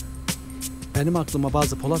 Benim aklıma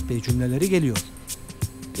bazı Polat Bey cümleleri geliyor.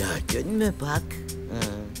 Gördün mü bak? Hı.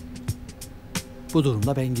 Bu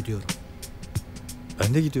durumda ben gidiyorum.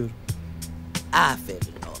 Ben de gidiyorum. Aferin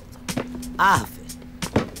oğlum. Aferin.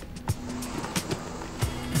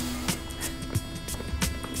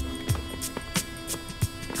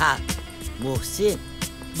 Ha, Muhsin.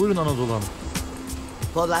 Buyurun Anadolu Hanım.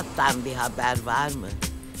 Polat'tan bir haber var mı?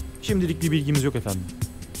 Şimdilik bir bilgimiz yok efendim.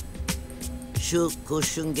 Şu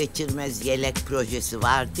kurşun geçirmez yelek projesi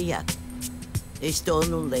vardı ya. İşte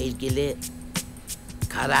onunla ilgili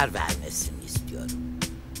karar vermesini istiyorum.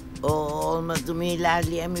 O olmadı mı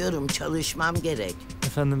ilerleyemiyorum. Çalışmam gerek.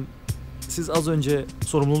 Efendim, siz az önce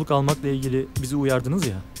sorumluluk almakla ilgili bizi uyardınız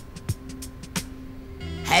ya.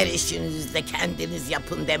 Her işinizi de kendiniz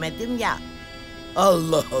yapın demedim ya.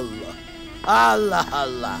 Allah Allah. Allah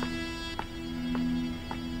Allah.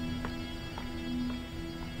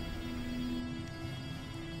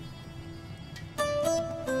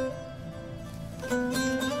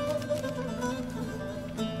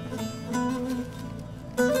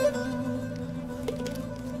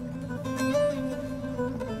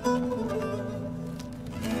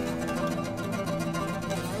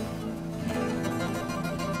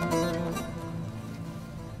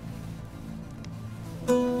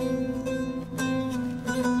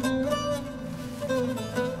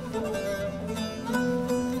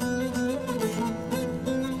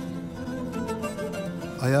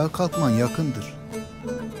 Ayağa kalkman yakındır.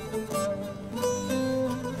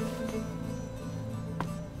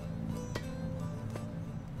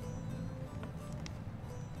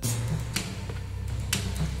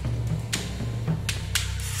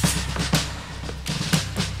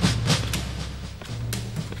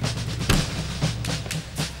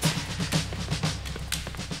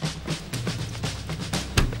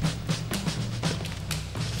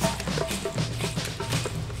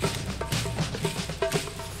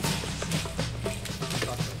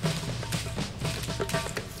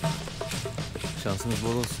 Şansınız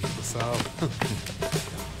bol olsun. Sağ ol.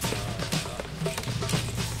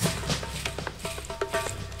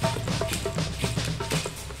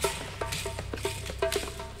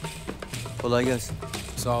 Kolay gelsin.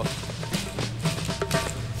 Sağ ol.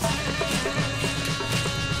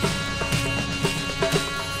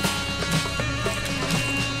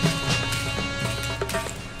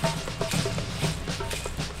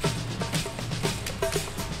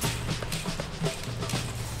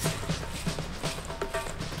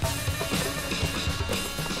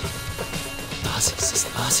 Daha sessiz,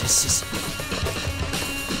 daha sessiz.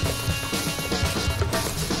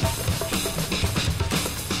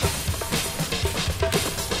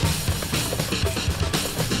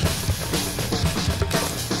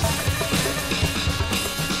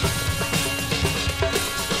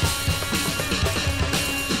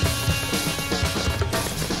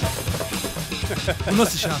 Bu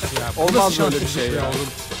nasıl şans ya? Bu Olmaz nasıl böyle bir şanssızlık şey ya. Oğlum?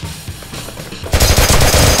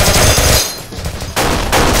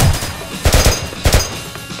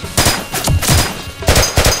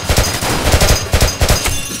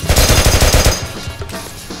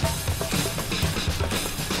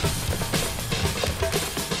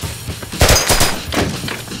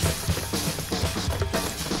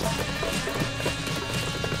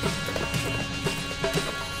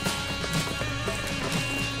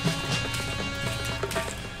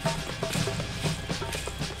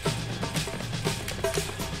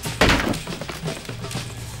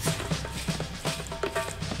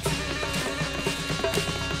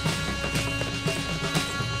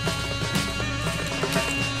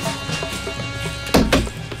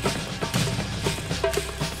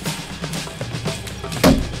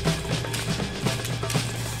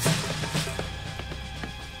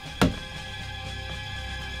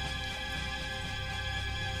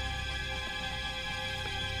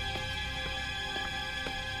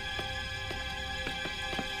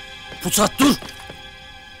 Pusat dur!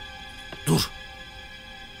 Dur!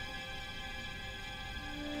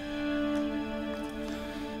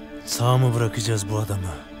 Sağ mı bırakacağız bu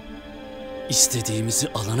adamı? İstediğimizi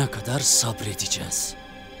alana kadar sabredeceğiz.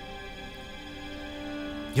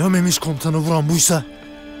 Ya Memiş komutanı vuran buysa?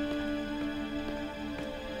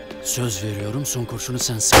 Söz veriyorum son kurşunu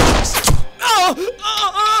sen sıkacaksın.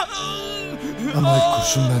 Ama ilk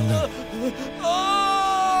kurşun benden.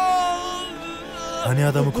 Hani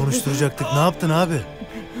adamı konuşturacaktık, ne yaptın abi?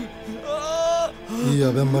 İyi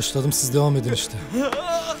ya, ben başladım, siz devam edin işte.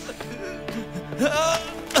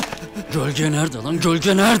 Gölge nerede lan?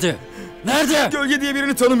 Gölge nerede? Nerede? Gölge diye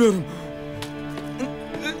birini tanımıyorum.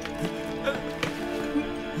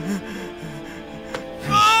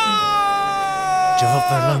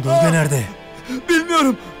 Cevap ver lan, Gölge nerede?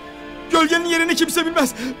 Bilmiyorum. Gölgenin yerini kimse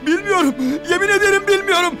bilmez. Bilmiyorum. Yemin ederim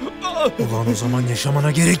bilmiyorum. Ulan o zaman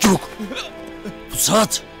yaşamana gerek yok.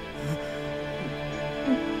 Pusat!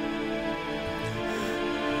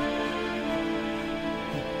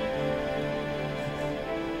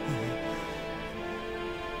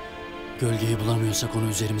 Gölgeyi bulamıyorsak onu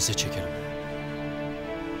üzerimize çekelim.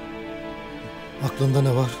 Aklında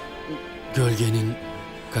ne var? Gölgenin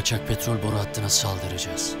kaçak petrol boru hattına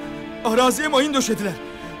saldıracağız. Araziye mayın döşediler.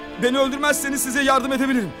 Beni öldürmezseniz size yardım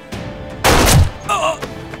edebilirim.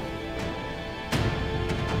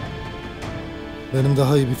 Benim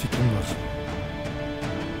daha iyi bir fikrim var.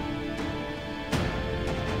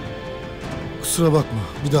 Kusura bakma,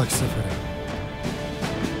 bir dahaki sefere.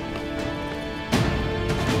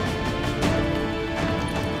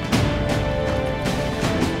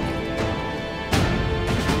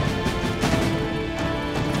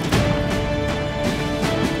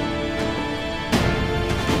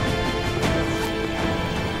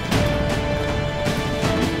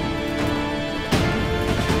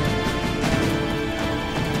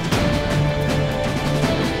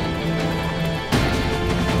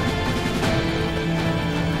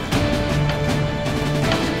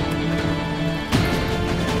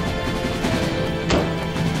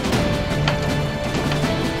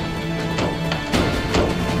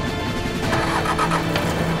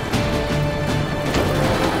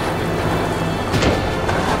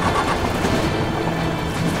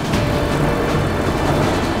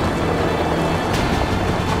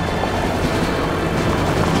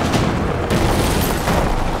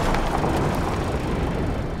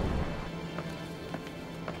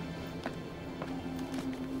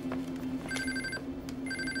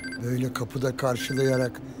 Böyle kapıda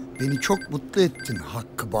karşılayarak beni çok mutlu ettin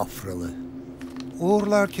Hakkı Bafralı.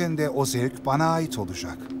 Uğurlarken de o zevk bana ait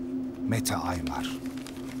olacak. Mete Aymar.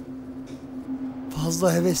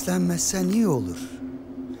 Fazla heveslenmezsen iyi olur.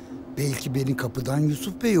 Belki beni kapıdan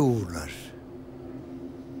Yusuf Bey uğurlar.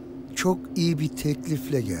 Çok iyi bir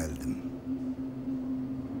teklifle geldim.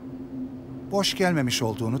 Boş gelmemiş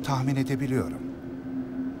olduğunu tahmin edebiliyorum.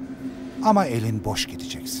 Ama elin boş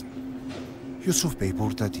gideceksin. Yusuf Bey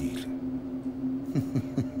burada değil.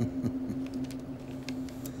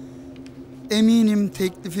 Eminim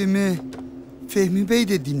teklifimi Fehmi Bey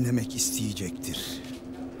de dinlemek isteyecektir.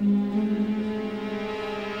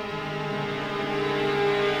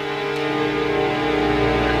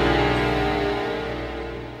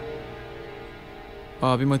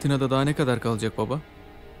 Abim Atina'da daha ne kadar kalacak baba?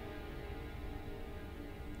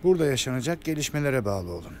 Burada yaşanacak gelişmelere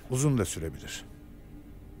bağlı olun. Uzun da sürebilir.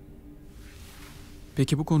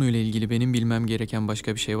 Peki bu konuyla ilgili benim bilmem gereken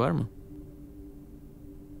başka bir şey var mı?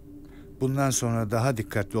 Bundan sonra daha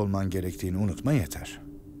dikkatli olman gerektiğini unutma yeter.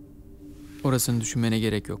 Orasını düşünmene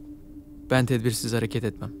gerek yok. Ben tedbirsiz hareket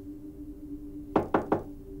etmem.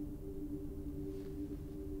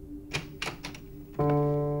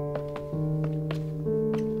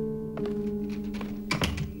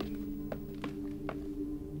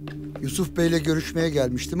 Yusuf Bey'le görüşmeye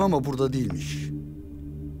gelmiştim ama burada değilmiş.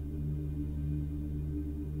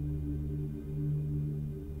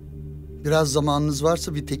 Biraz zamanınız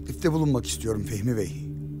varsa bir teklifte bulunmak istiyorum Fehmi Bey.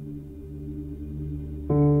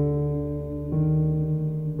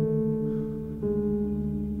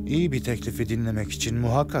 İyi bir teklifi dinlemek için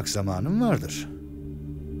muhakkak zamanım vardır.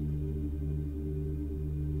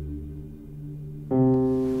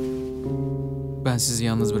 Ben sizi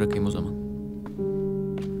yalnız bırakayım o zaman.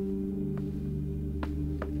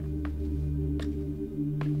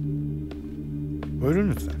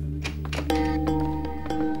 Buyurun lütfen.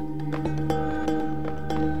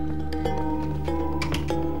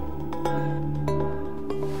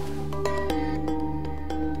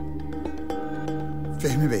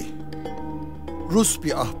 Fehmi Bey, Rus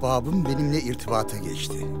bir ahbabım benimle irtibata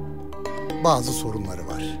geçti. Bazı sorunları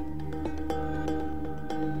var.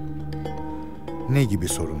 Ne gibi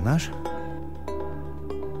sorunlar?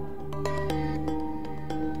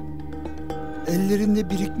 Ellerinde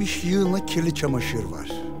birikmiş yığınla kirli çamaşır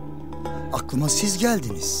var. Aklıma siz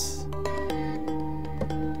geldiniz.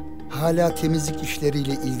 Hala temizlik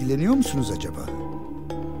işleriyle ilgileniyor musunuz acaba?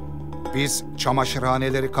 Biz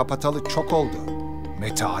çamaşırhaneleri kapatalı çok oldu.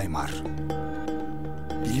 Mete Aymar.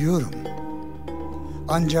 Biliyorum.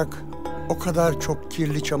 Ancak o kadar çok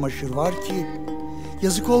kirli çamaşır var ki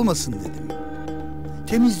Yazık olmasın dedim.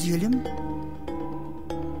 Temizleyelim.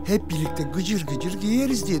 Hep birlikte gıcır gıcır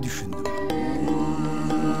giyeriz diye düşündüm.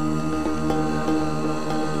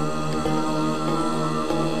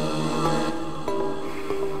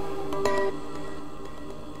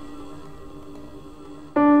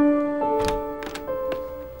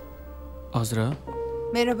 Azra.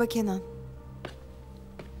 Merhaba Kenan.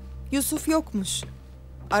 Yusuf yokmuş.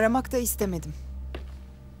 Aramak da istemedim.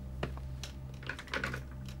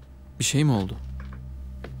 Bir şey mi oldu?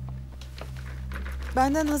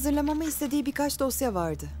 Benden hazırlamamı istediği birkaç dosya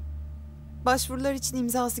vardı. Başvurular için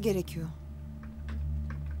imzası gerekiyor.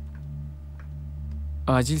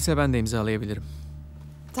 Acilse ben de imzalayabilirim.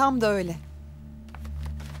 Tam da öyle.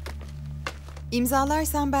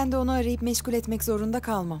 İmzalarsan ben de onu arayıp meşgul etmek zorunda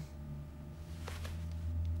kalmam.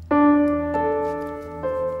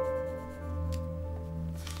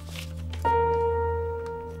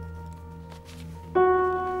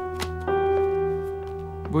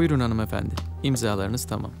 Buyurun hanımefendi. İmzalarınız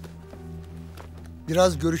tamam.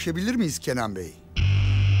 Biraz görüşebilir miyiz Kenan Bey?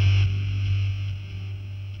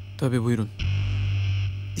 Tabii buyurun.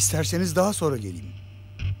 İsterseniz daha sonra geleyim.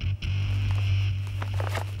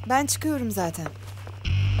 Ben çıkıyorum zaten.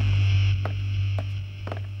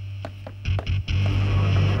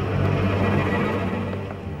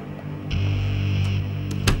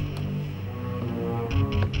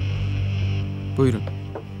 Buyurun.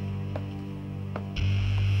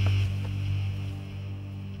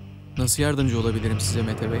 Nasıl yardımcı olabilirim size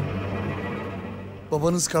Mete Bey?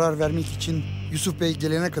 Babanız karar vermek için Yusuf Bey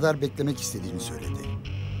gelene kadar beklemek istediğini söyledi.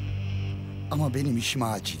 Ama benim işim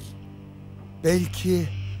acil. Belki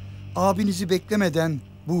abinizi beklemeden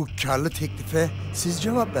bu karlı teklife siz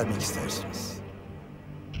cevap vermek istersiniz.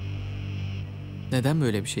 Neden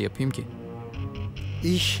böyle bir şey yapayım ki?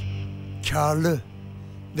 İş karlı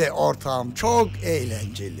ve ortağım çok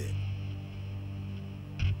eğlenceli.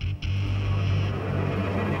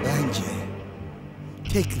 Bence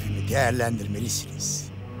teklifimi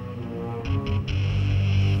değerlendirmelisiniz.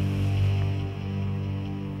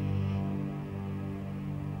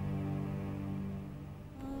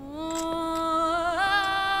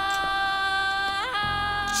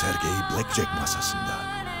 Sergey Blackjack masasında.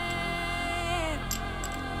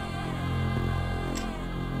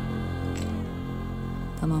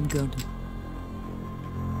 Tamam, gördüm.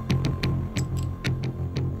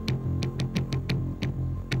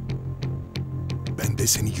 Ben de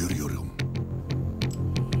seni görüyorum.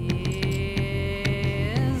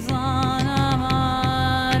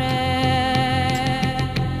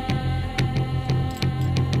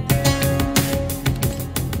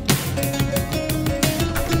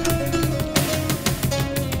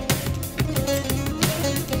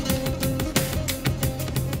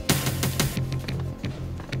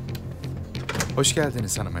 Hoş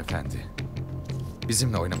geldiniz hanımefendi.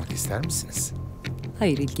 Bizimle oynamak ister misiniz?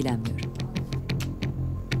 Hayır, ilgilenmiyorum.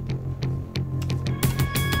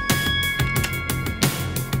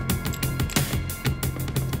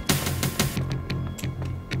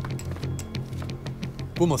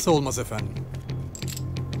 Bu masa olmaz efendim.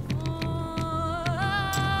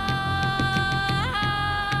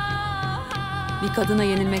 Bir kadına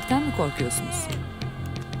yenilmekten mi korkuyorsunuz?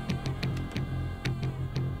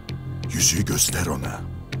 Yüzüğü göster ona.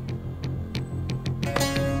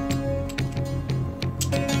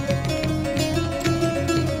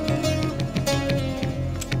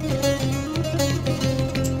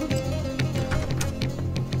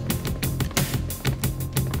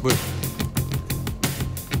 Buyurun.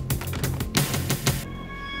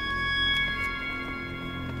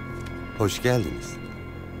 Hoş geldiniz.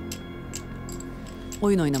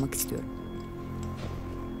 Oyun oynamak istiyorum.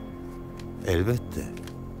 Elbette.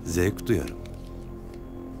 Zevk duyarım.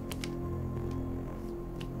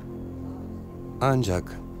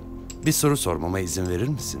 Ancak bir soru sormama izin verir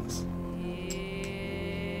misiniz?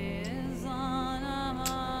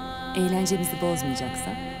 Eğlencemizi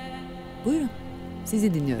bozmayacaksa. Buyurun,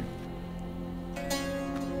 sizi dinliyorum.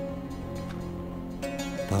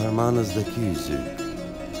 Parmağınızdaki yüzüğü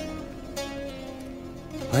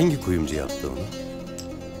hangi kuyumcu yaptı onu?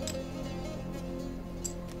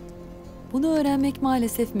 Bunu öğrenmek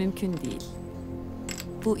maalesef mümkün değil.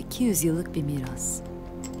 Bu 200 yıllık bir miras.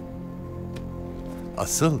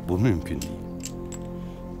 Asıl bu mümkün değil.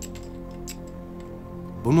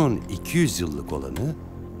 Bunun 200 yıllık olanı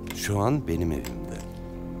şu an benim evimde.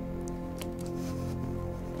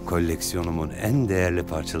 Koleksiyonumun en değerli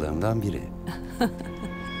parçalarından biri.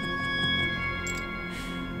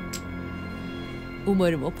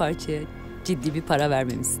 Umarım o parçaya ciddi bir para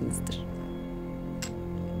vermemişsinizdir.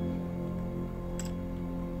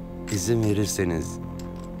 İzin verirseniz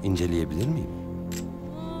inceleyebilir miyim?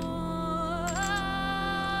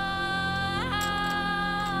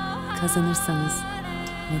 Kazanırsanız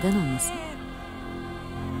neden olmasın?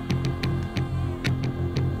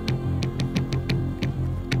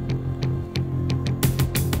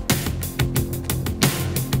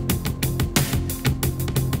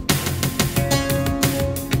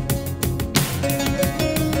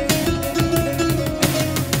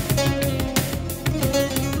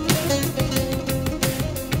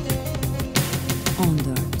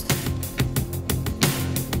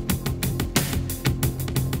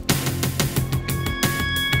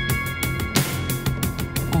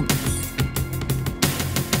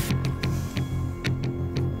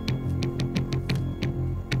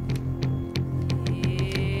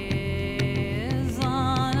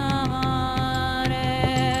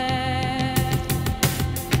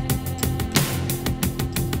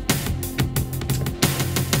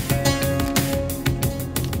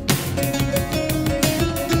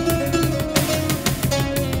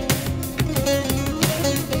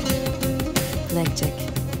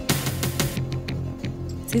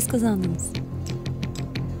 Siz kazandınız.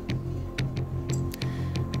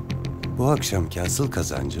 Bu akşamki asıl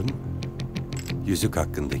kazancım yüzük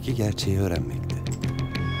hakkındaki gerçeği öğrenmekti.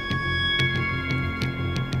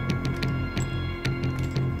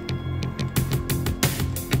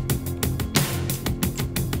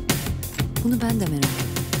 Bunu ben de merak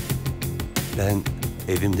ettim. Ben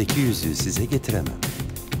evimdeki yüzüğü size getiremem.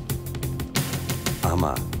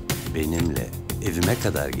 Ama benimle evime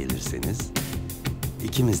kadar gelirseniz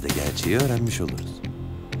ikimiz de gerçeği öğrenmiş oluruz.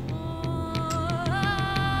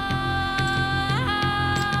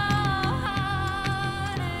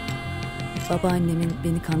 Babaannemin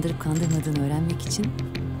beni kandırıp kandırmadığını öğrenmek için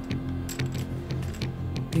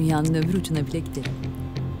dünyanın öbür ucuna bile giderim.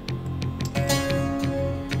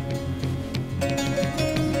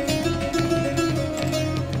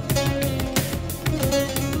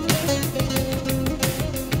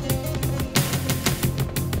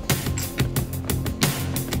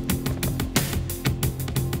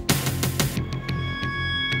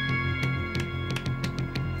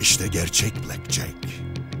 İşte gerçek Blackjack.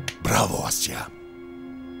 Bravo Asya.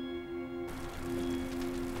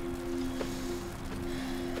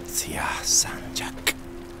 Siyah sancak.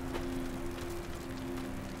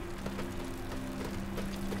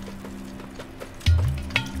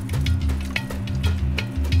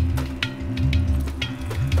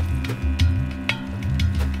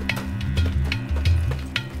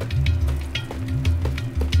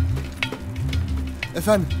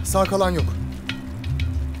 Efendim, sağ kalan yok.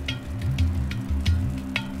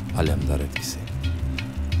 Alemdar etkisi.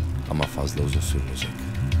 Ama fazla uzun sürmeyecek.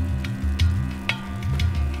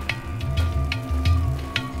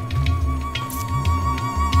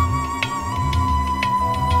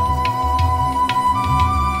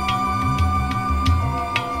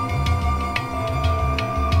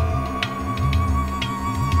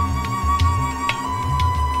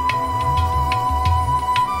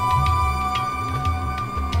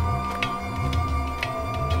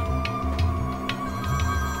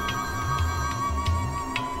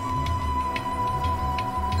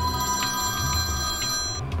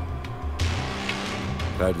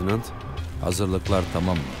 Ferdinand, hazırlıklar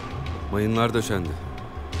tamam mı? Mayınlar döşendi.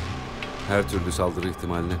 Her türlü saldırı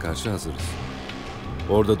ihtimaline karşı hazırız.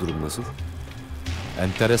 Orada durum nasıl?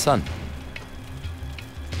 Enteresan.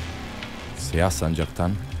 Siyah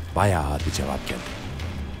sancaktan bayağı bir cevap geldi.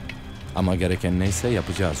 Ama gereken neyse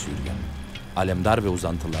yapacağız Yürgen. Alemdar ve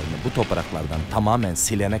uzantılarını bu topraklardan tamamen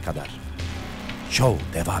silene kadar şov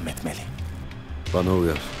devam etmeli. Bana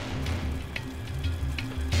uyar.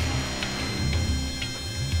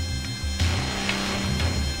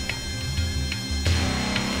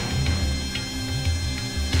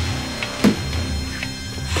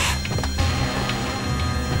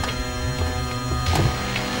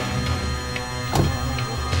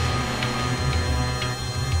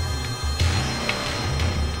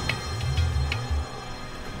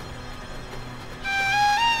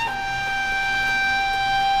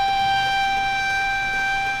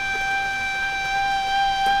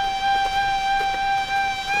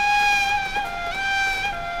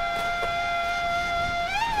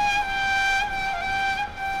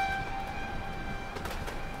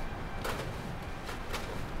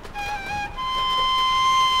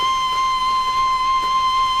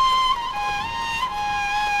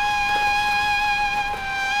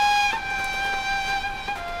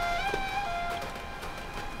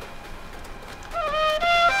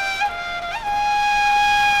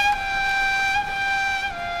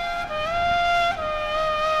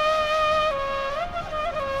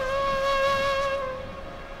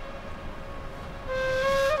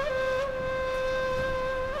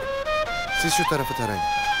 Siz şu tarafı tarayın.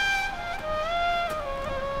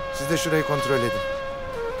 Siz de şurayı kontrol edin.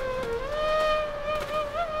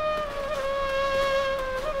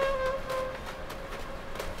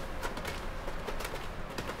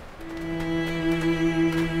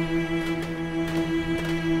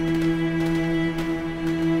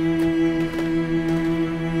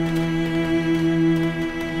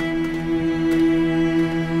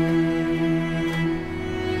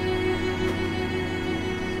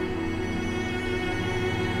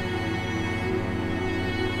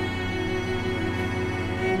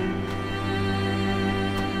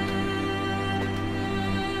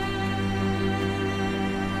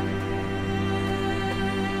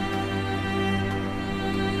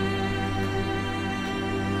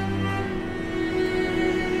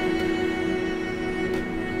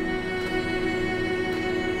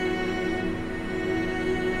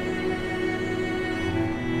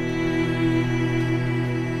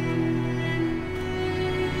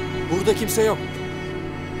 Burada kimse yok.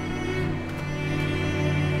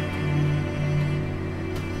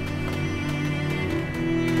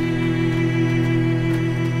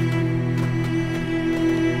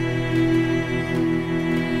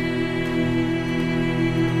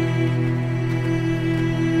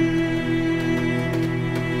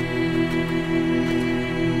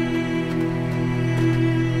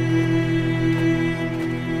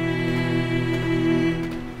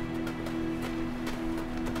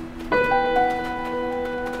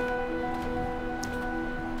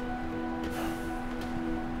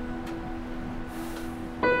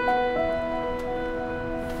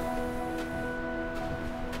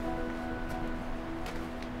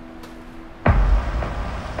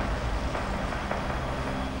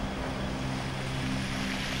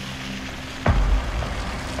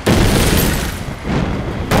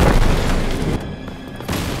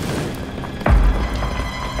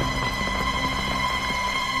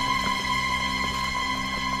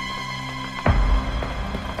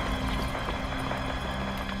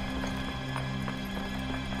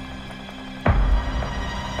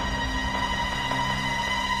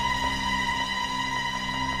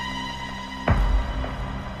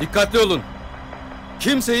 Dikkatli olun.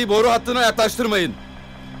 Kimseyi boru hattına yaklaştırmayın.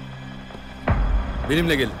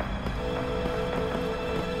 Benimle gelin.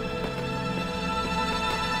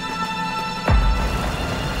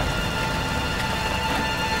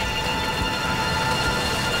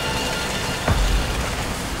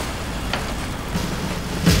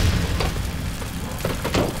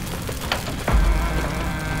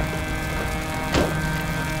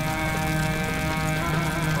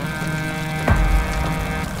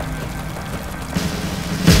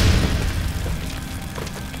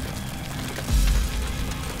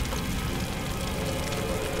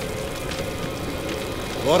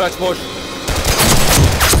 Bu araç boş.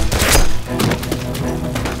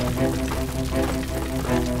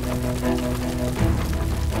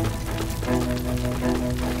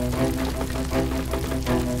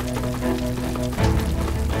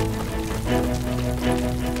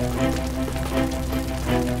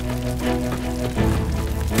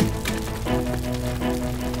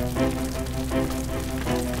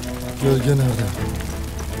 Gölge nerede?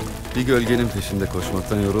 Bir gölgenin peşinde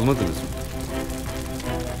koşmaktan yorulmadınız mı?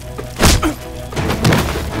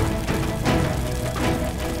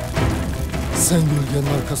 Sen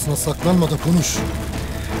gölgenin arkasına saklanma da konuş.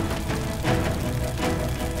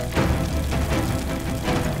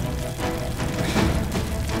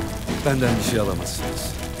 Benden bir şey alamazsınız.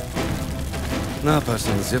 Ne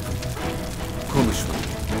yaparsanız yapın. Konuşmayın.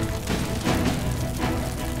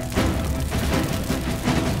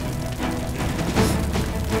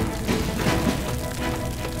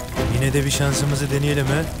 Yine de bir şansımızı deneyelim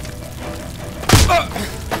he.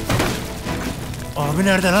 Abi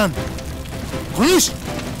nerede lan? Konuş!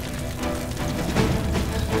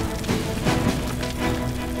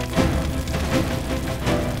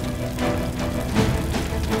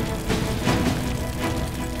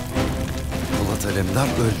 Polat Alemdar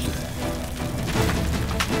öldü.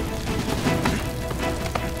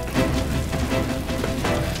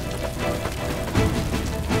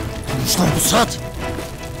 Konuş lan Pusat!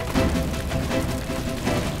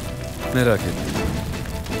 Merak etmeyin.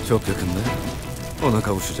 Çok yakında ona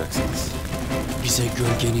kavuşacaksınız. Bize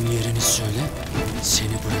gölgenin yerini söyle, seni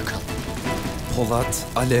bırakalım. Polat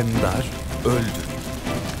Alemdar öldü.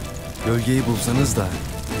 Gölgeyi bulsanız da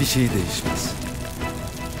bir şey değişmez.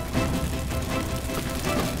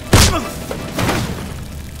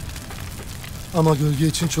 Ama gölge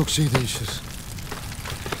için çok şey değişir.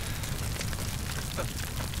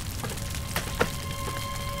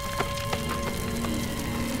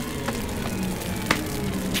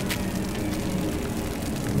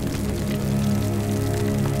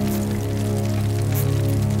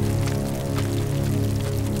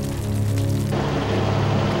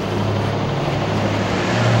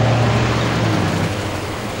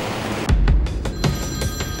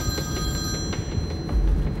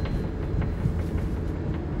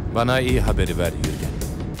 bana iyi haberi ver Yürgen.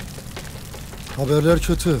 Haberler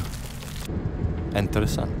kötü.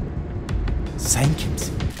 Enteresan. Sen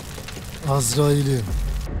kimsin? Azrail'im.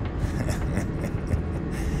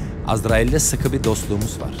 Azrail'le sıkı bir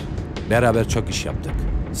dostluğumuz var. Beraber çok iş yaptık.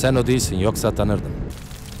 Sen o değilsin, yoksa tanırdım.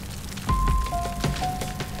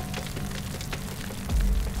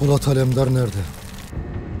 Polat Alemdar nerede?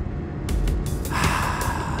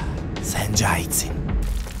 Sen Cahit'sin.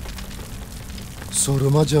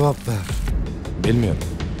 Soruma cevap ver. Bilmiyorum.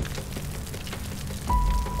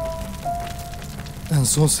 En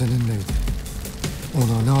son seninleydi.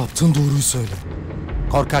 Ona ne yaptın doğruyu söyle.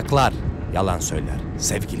 Korkaklar yalan söyler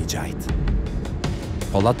sevgili Cahit.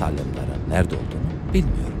 Polat Alemdar'ın nerede olduğunu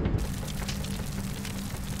bilmiyorum.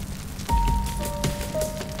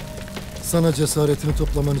 Sana cesaretini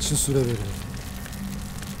toplaman için süre veriyorum.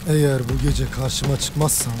 Eğer bu gece karşıma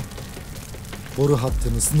çıkmazsan boru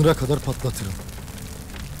hattını sınıra kadar patlatırım.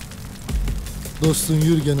 Dostun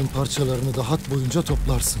Yürgen'in parçalarını da hat boyunca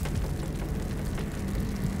toplarsın.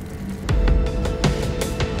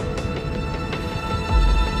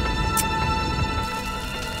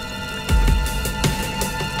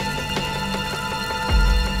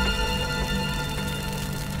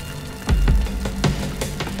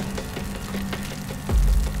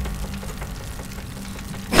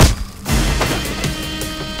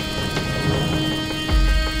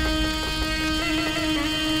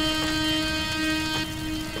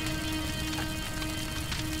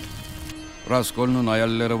 Raskol'un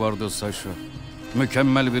hayalleri vardı Saşa.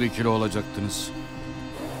 Mükemmel bir ikili olacaktınız.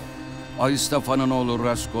 Ay Stefan'ın oğlu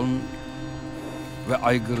Raskol ve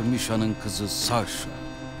Aygır Mişa'nın kızı Saşa.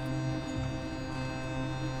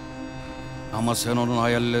 Ama sen onun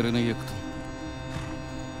hayallerini yıktın.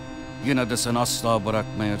 Yine de seni asla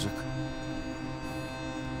bırakmayacak.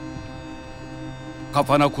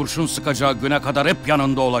 Kafana kurşun sıkacağı güne kadar hep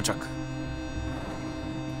yanında olacak.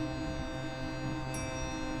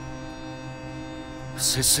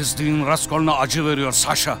 Sessizliğin Raskol'una acı veriyor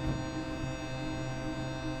Saşa.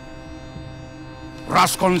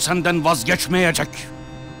 Raskol senden vazgeçmeyecek.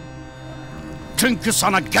 Çünkü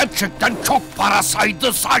sana gerçekten çok para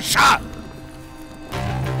saydı Saşa.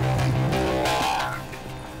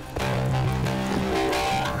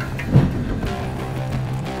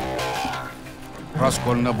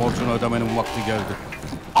 Raskol'una borcunu ödemenin vakti geldi.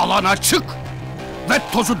 Alana çık ve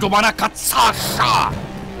tozu dumana kat Saşa.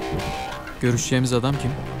 Görüşeceğimiz adam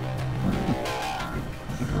kim?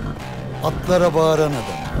 Atlara bağıran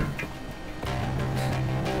adam.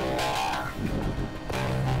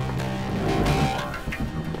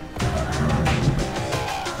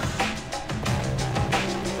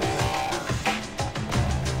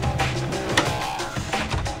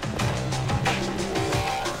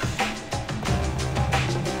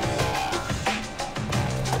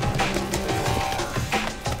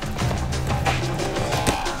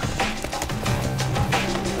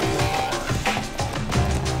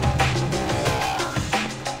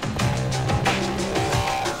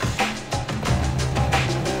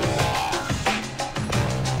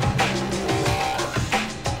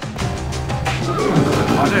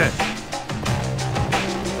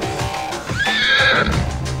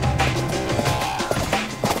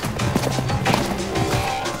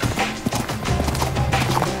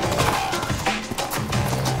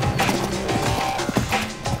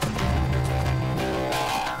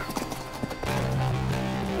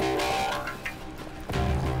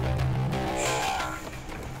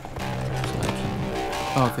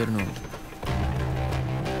 Aferin oğlum.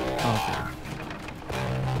 Aferin.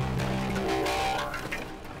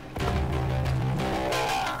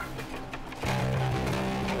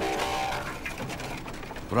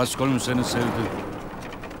 Raskol'un seni sevdi.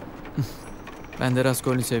 Ben de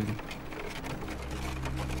Raskol'u sevdim.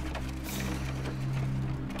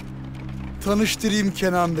 Tanıştırayım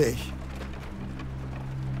Kenan Bey.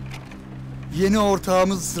 Yeni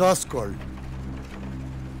ortağımız Raskol.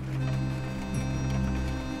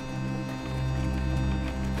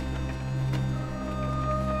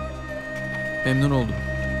 Memnun oldum.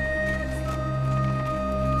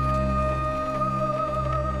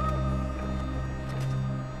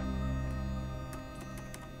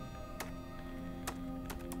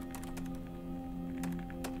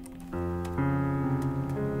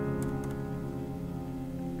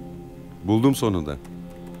 Buldum sonunda.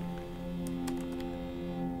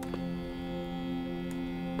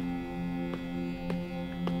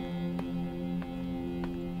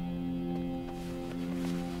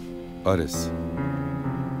 Ares.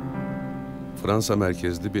 Fransa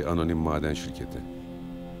merkezli bir anonim maden şirketi.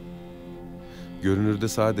 Görünürde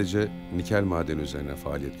sadece nikel madeni üzerine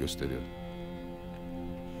faaliyet gösteriyor.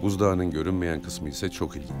 Buzdağının görünmeyen kısmı ise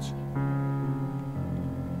çok ilginç.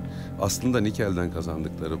 Aslında nikelden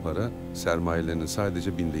kazandıkları para sermayelerinin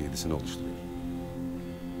sadece 7/1000'sini oluşturuyor.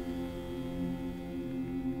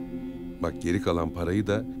 Bak, geri kalan parayı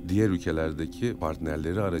da diğer ülkelerdeki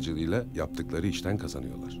partnerleri aracılığıyla yaptıkları işten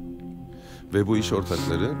kazanıyorlar. Ve bu iş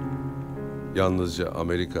ortakları yalnızca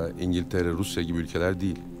Amerika, İngiltere, Rusya gibi ülkeler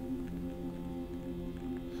değil.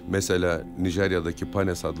 Mesela Nijerya'daki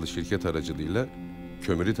Panes adlı şirket aracılığıyla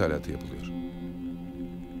kömür ithalatı yapılıyor.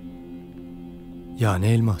 Yani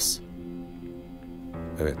elmas.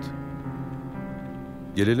 Evet.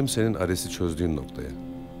 Gelelim senin Ares'i çözdüğün noktaya.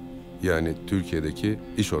 Yani Türkiye'deki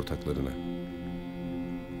iş ortaklarına.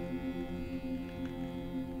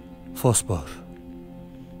 Fosfor.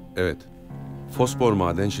 Evet. Fosfor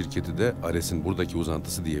Maden Şirketi de Ares'in buradaki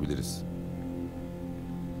uzantısı diyebiliriz.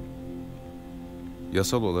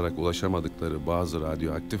 Yasal olarak ulaşamadıkları bazı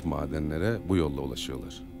radyoaktif madenlere bu yolla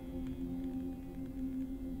ulaşıyorlar.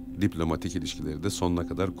 Diplomatik ilişkileri de sonuna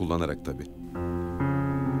kadar kullanarak tabii.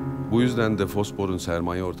 Bu yüzden de Fosfor'un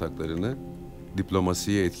sermaye ortaklarını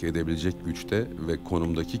diplomasiye etki edebilecek güçte ve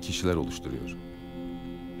konumdaki kişiler oluşturuyor.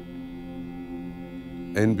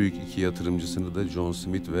 En büyük iki yatırımcısını da John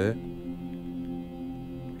Smith ve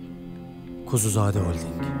Kuzuzade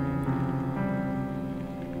Holding.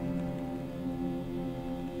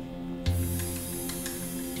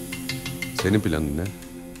 Senin planın ne?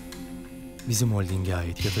 Bizim holdinge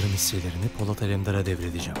ait yatırım hisselerini Polat Alemdar'a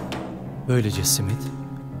devredeceğim. Böylece Smith,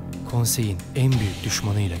 konseyin en büyük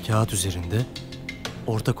düşmanıyla kağıt üzerinde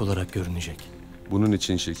ortak olarak görünecek. Bunun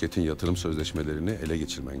için şirketin yatırım sözleşmelerini ele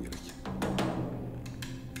geçirmen gerek.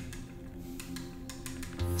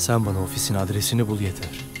 Sen bana ofisin adresini bul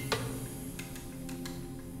yeter.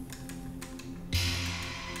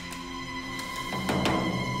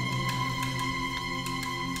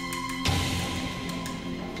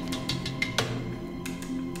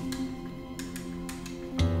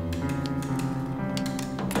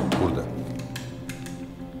 Burada.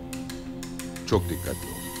 Çok dikkatli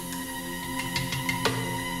ol.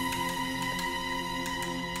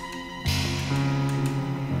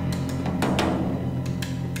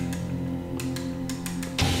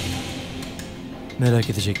 Merak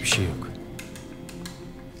edecek bir şey yok.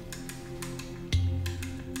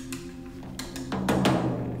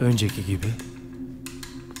 Önceki gibi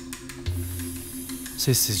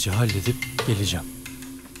sessizce halledip geleceğim.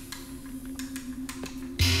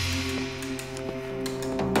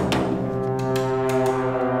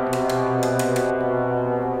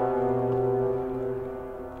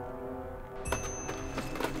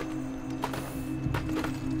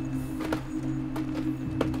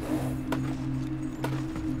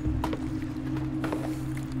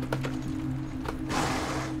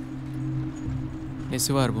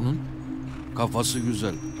 Nesi var bunun? Kafası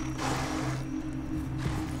güzel.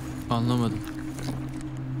 Anlamadım.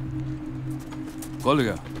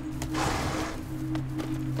 Gölge.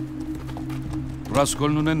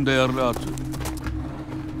 Raskolni'nin en değerli atı.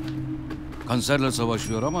 Kanserle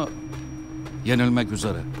savaşıyor ama yenilmek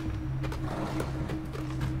üzere.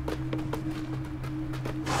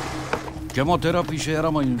 Kemoterapi işe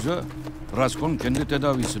yaramayınca Raskolni kendi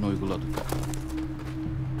tedavisini uyguladı.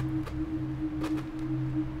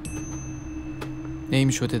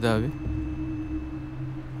 Neymiş o tedavi?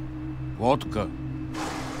 Vodka.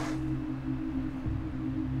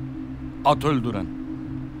 At öldüren.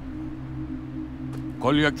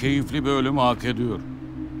 Kolya keyifli bir ölümü hak ediyor.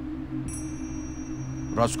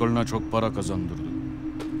 Raskolni'ne çok para kazandırdı.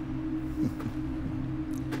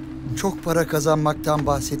 Çok para kazanmaktan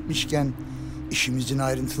bahsetmişken işimizin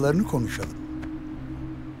ayrıntılarını konuşalım.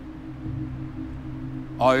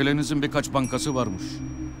 Ailenizin birkaç bankası varmış.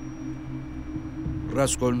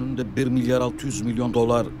 Raskolni'nin de 1 milyar 600 milyon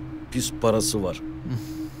dolar pis parası var.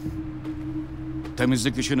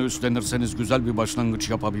 Temizlik işini üstlenirseniz güzel bir başlangıç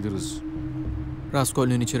yapabiliriz.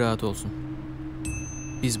 Raskolni'nin içi rahat olsun.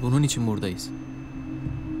 Biz bunun için buradayız.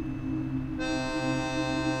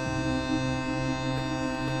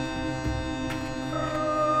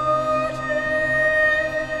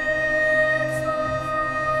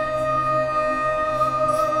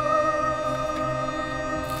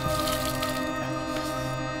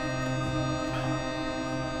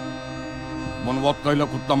 Bunu vodkayla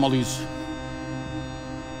kutlamalıyız.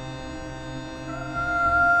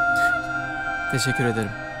 Teşekkür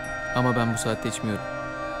ederim. Ama ben bu saatte içmiyorum.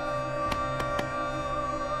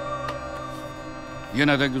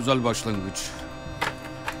 Yine de güzel başlangıç.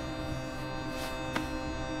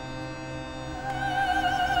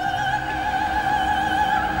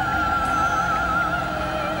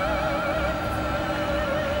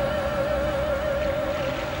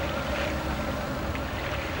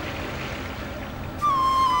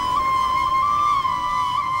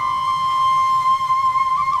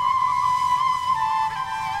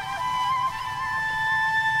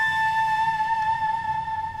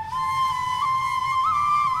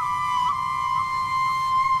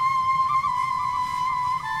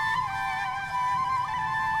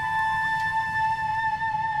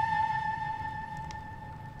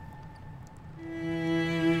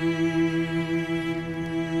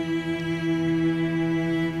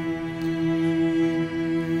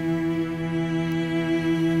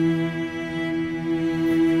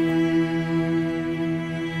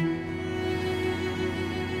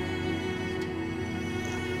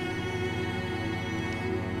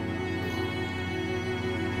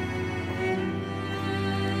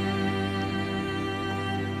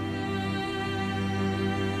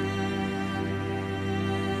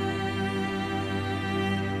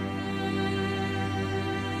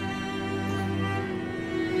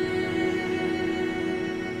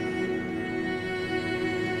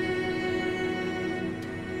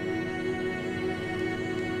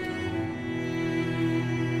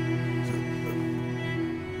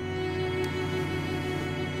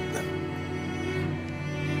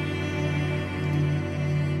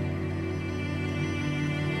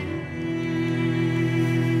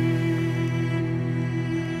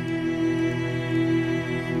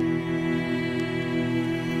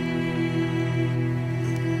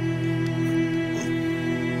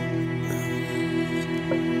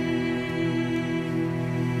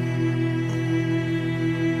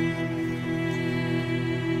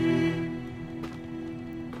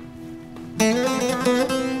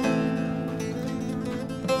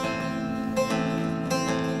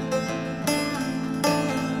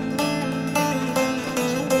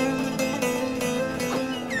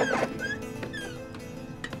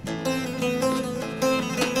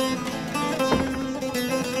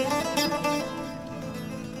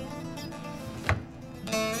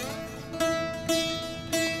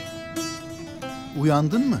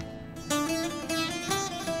 Uyandın mı?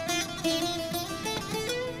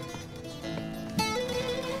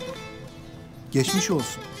 Geçmiş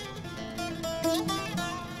olsun.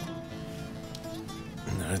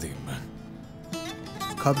 Neredeyim ben?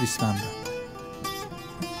 Kabristan'da.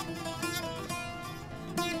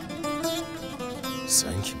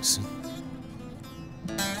 Sen kimsin?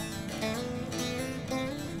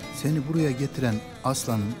 Seni buraya getiren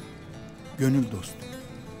Aslan'ın gönül dostu.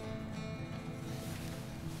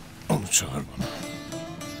 Onu çağır bana.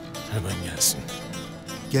 Hemen gelsin.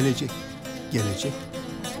 Gelecek, gelecek.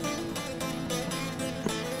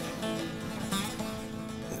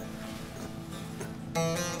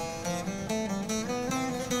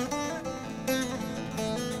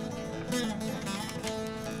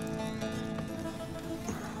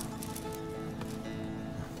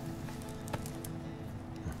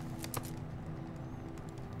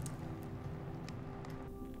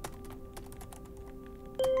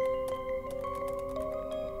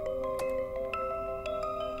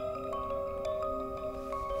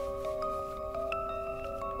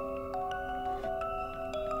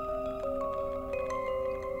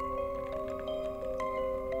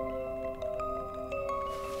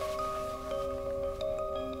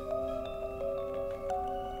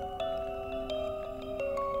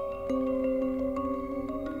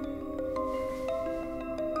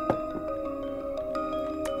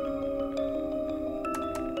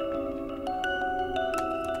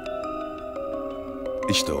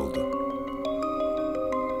 İşte oldu.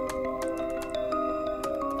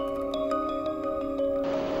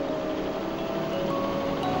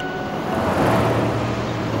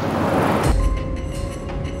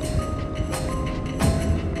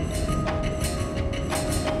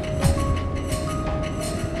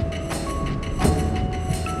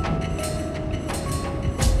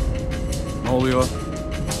 Ne oluyor?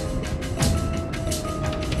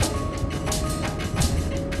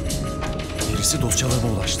 Birisi dosyalarıma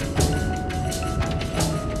ulaştı.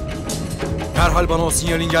 Derhal bana o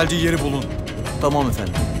sinyalin geldiği yeri bulun. Tamam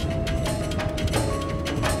efendim.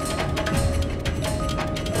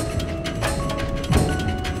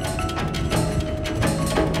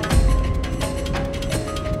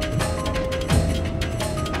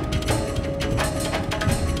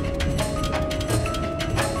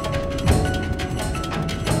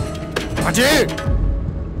 Hadi!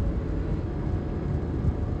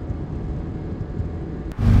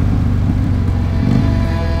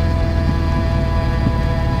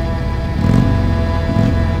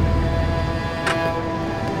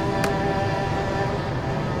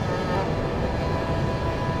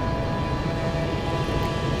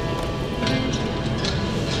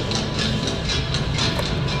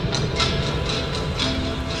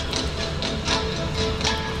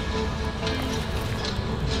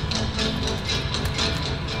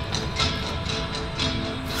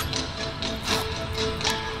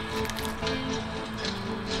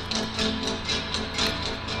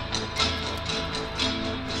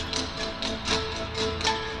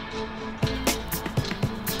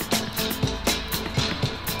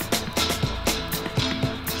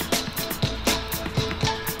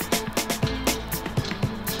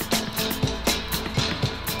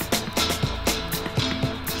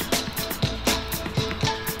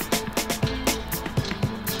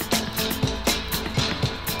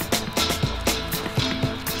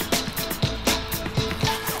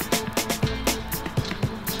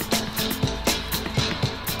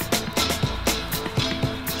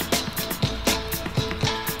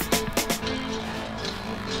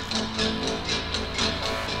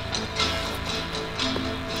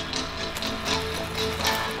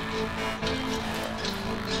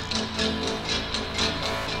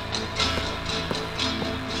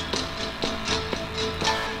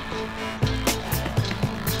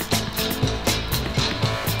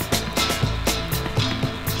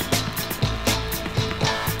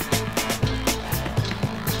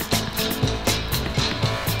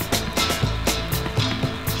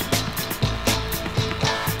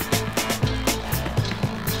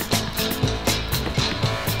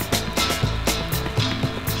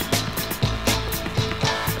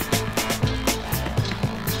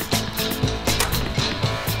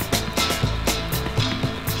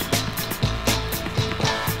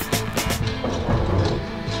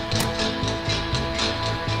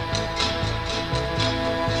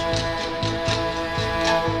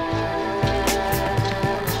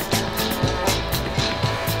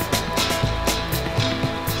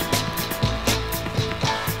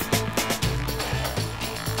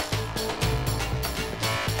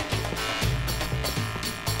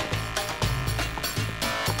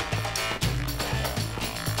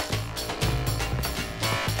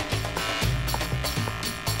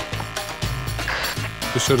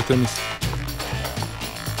 Dışarı temiz.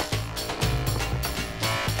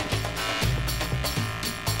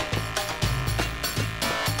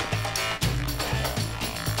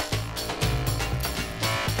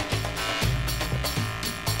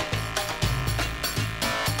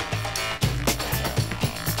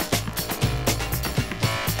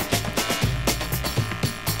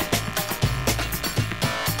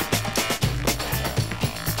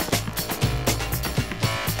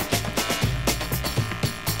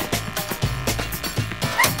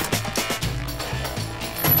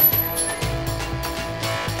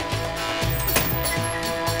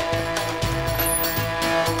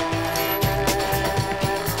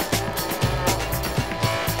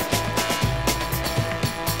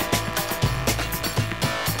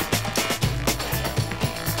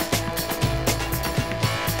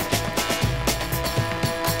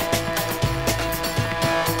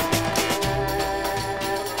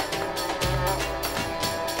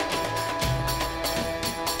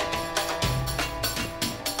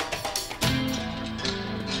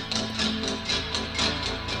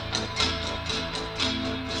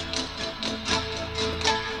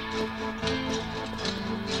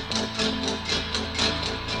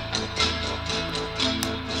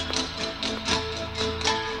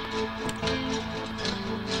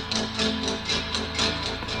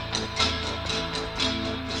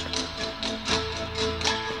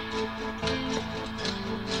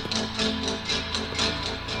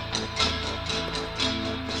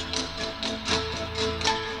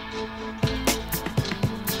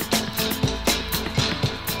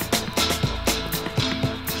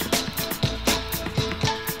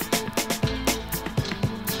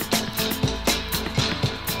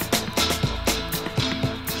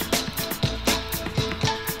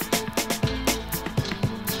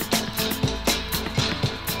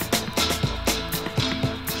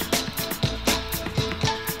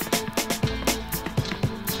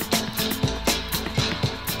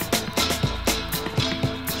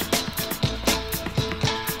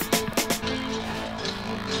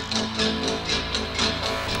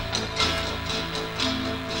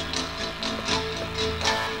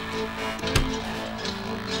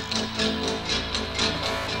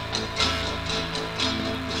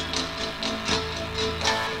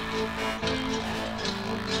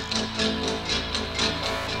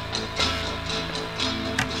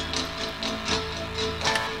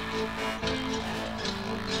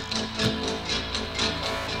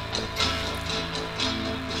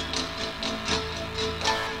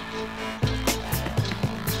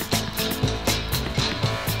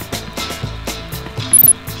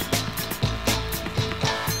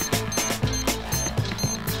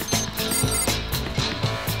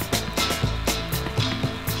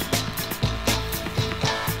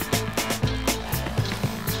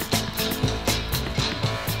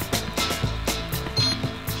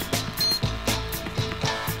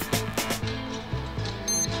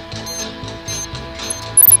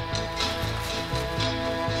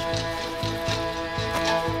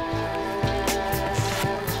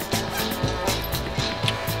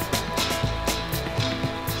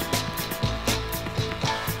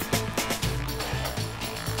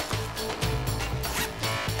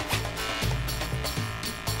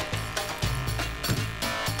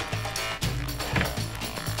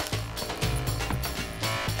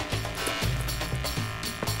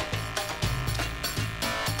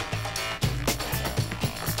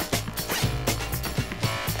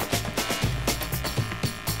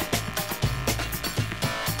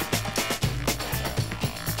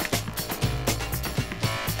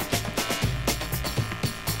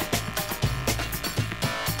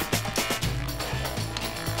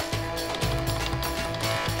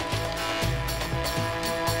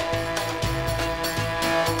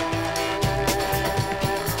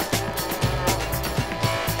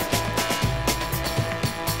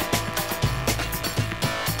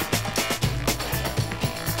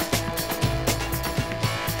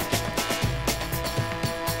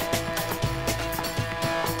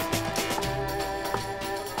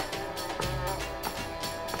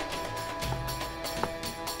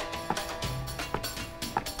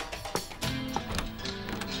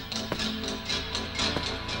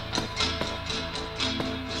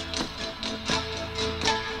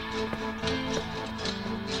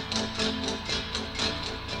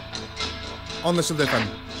 Anlaşıldı efendim.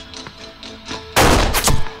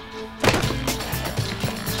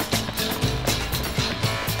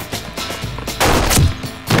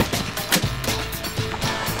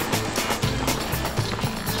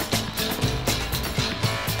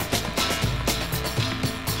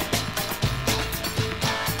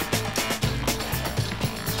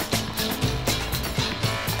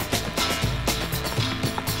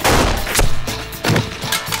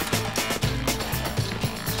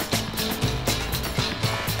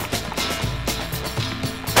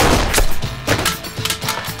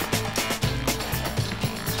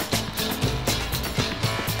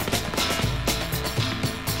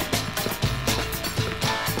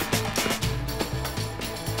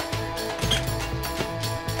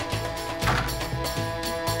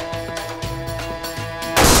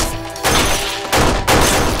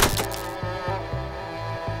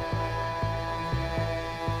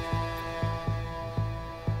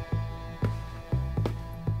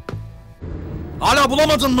 Hala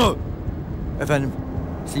bulamadın mı? Efendim,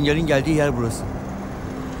 sinyalin geldiği yer burası.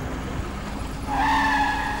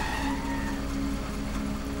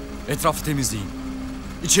 Etrafı temizleyin.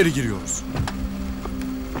 İçeri giriyoruz.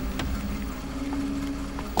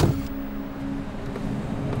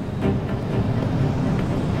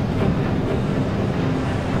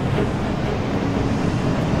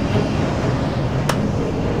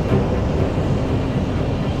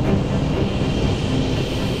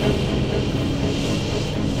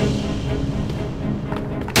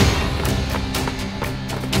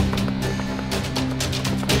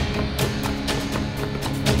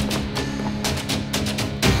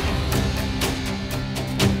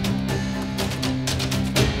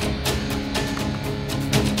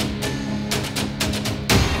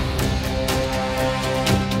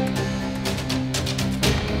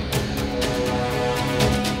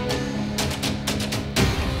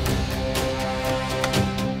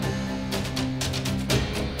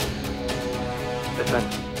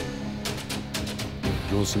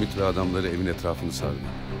 Smith ve adamları evin etrafını sardı.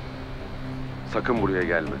 Sakın buraya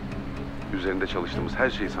gelme. Üzerinde çalıştığımız her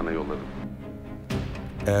şeyi sana yolladım.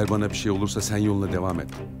 Eğer bana bir şey olursa sen yoluna devam et.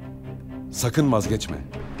 Sakın vazgeçme.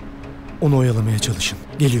 Onu oyalamaya çalışın.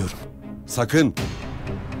 Geliyorum. Sakın.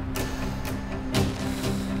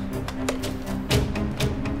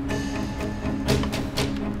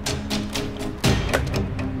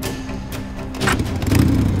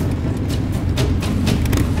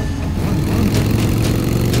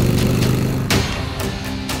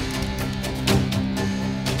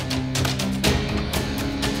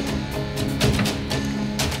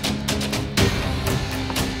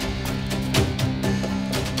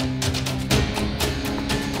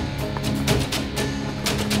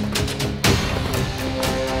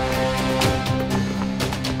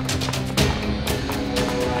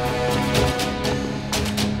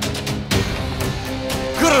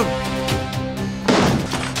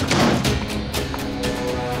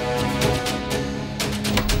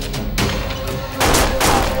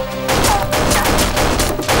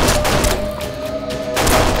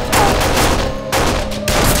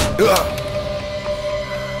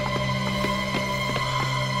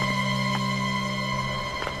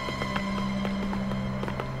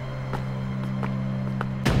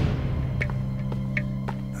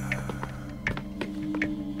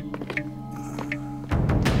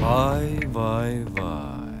 Vay vay vay.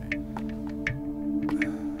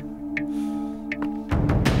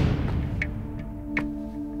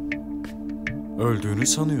 Öldüğünü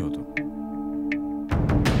sanıyordum.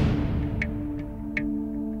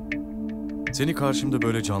 Seni karşımda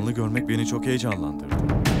böyle canlı görmek beni çok heyecanlandırdı.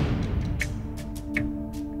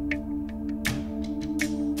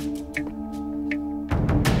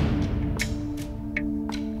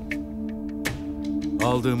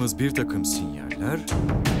 Aldığımız bir takım sinyaller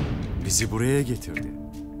bizi buraya getirdi.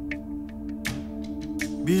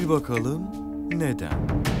 Bil bakalım neden?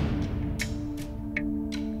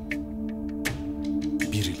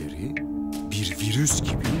 Birileri bir virüs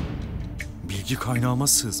gibi bilgi kaynağıma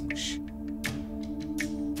sızmış.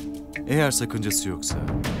 Eğer sakıncası yoksa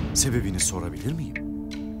sebebini sorabilir miyim?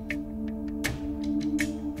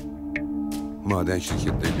 Maden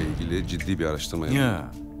şirketleriyle ilgili ciddi bir araştırma yaptım.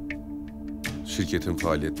 Ya. Şirketin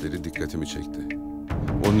faaliyetleri dikkatimi çekti.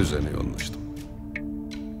 Onun üzerine yoğunlaştım.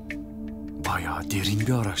 Bayağı derin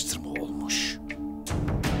bir araştırma olmuş.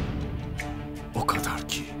 O kadar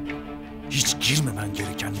ki hiç girmemen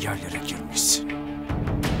gereken yerlere girmişsin.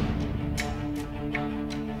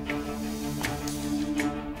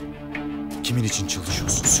 Kimin için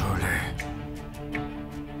çalışıyorsun söyle.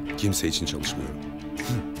 Kimse için çalışmıyorum.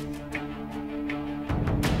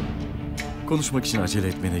 Konuşmak için acele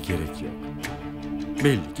etmene gerek yok.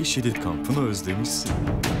 Belli ki şiddet kampını özlemişsin.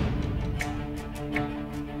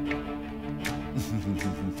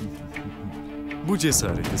 Bu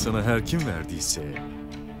cesareti sana her kim verdiyse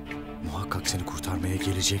muhakkak seni kurtarmaya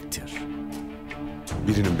gelecektir.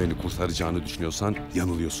 Birinin beni kurtaracağını düşünüyorsan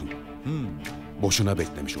yanılıyorsun. Boşuna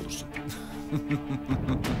beklemiş olursun.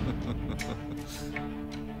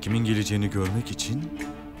 Kimin geleceğini görmek için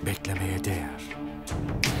beklemeye değer.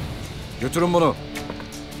 Götürün bunu.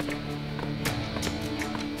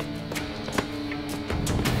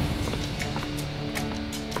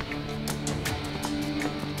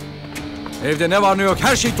 Evde ne var ne yok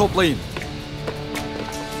her şeyi toplayın.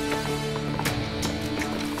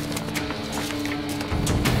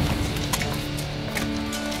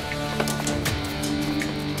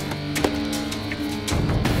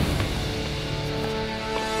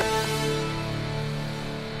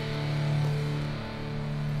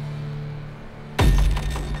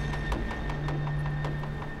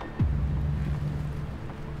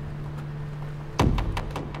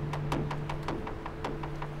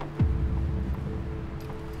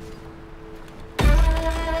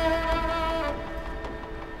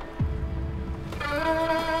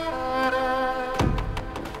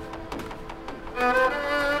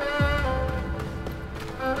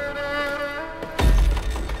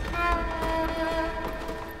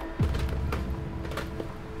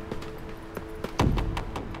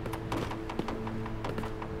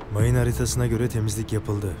 Mayın haritasına göre temizlik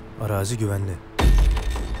yapıldı. Arazi güvenli.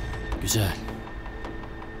 Güzel.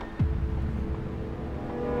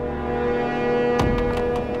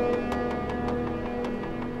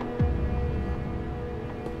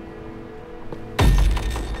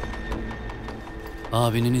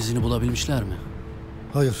 Abinin izini bulabilmişler mi?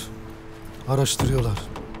 Hayır. Araştırıyorlar.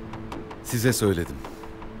 Size söyledim.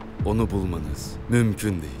 Onu bulmanız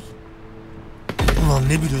mümkün değil. Ulan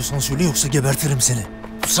ne biliyorsan söyle yoksa gebertirim seni.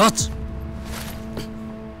 Pusat!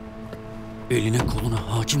 Eline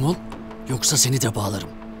koluna hakim ol, yoksa seni de bağlarım.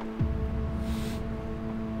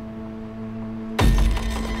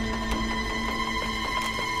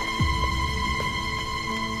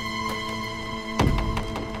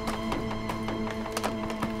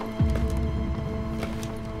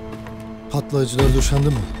 Patlayıcılar döşendi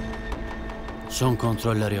mi? Son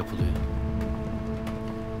kontroller yapılıyor.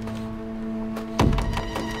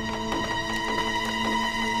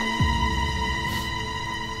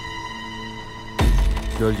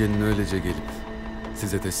 Gölgenin öylece gelip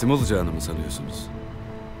size teslim olacağını mı sanıyorsunuz?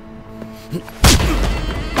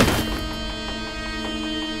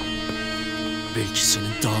 Belki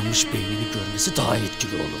senin dağılmış beynini görmesi daha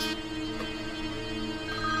etkili olur.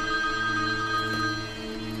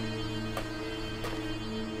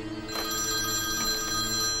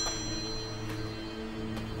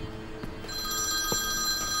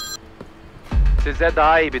 Size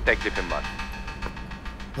daha iyi bir teklifim var.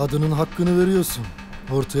 Adının hakkını veriyorsun.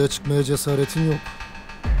 Ortaya çıkmaya cesaretin yok.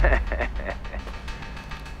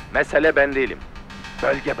 Mesele ben değilim.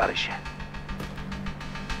 Bölge barışı.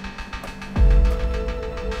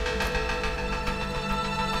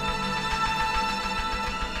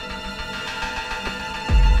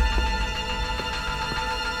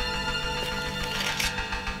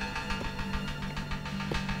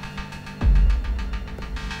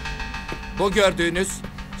 Bu gördüğünüz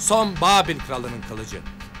son Babil kralının kılıcı.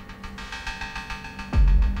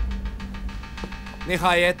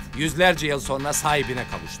 Nihayet yüzlerce yıl sonra sahibine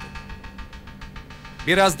kavuştu.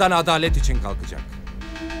 Birazdan adalet için kalkacak.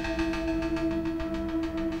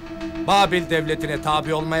 Babil devletine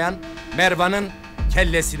tabi olmayan Mervan'ın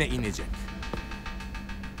kellesine inecek.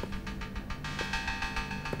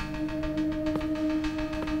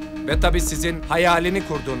 Ve tabii sizin hayalini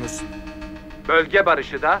kurduğunuz Bölge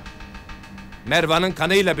barışı da Mervan'ın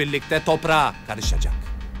kanıyla birlikte toprağa karışacak.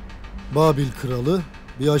 Babil kralı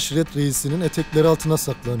bir aşiret reisinin etekleri altına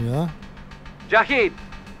saklanıyor ha. Cahit!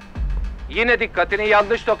 Yine dikkatini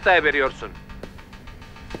yanlış noktaya veriyorsun.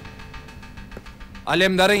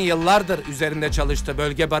 Alemdar'ın yıllardır üzerinde çalıştığı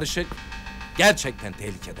bölge barışı gerçekten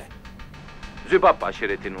tehlikede. Zübap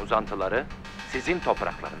aşiretinin uzantıları sizin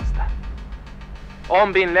topraklarınızda.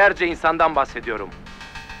 10 binlerce insandan bahsediyorum.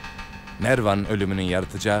 Mervan ölümünün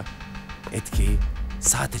yaratacağı etkiyi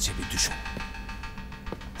sadece bir düşün.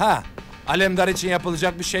 Ha, Alemdar için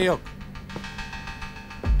yapılacak bir şey yok.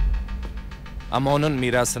 Ama onun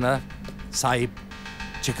mirasına sahip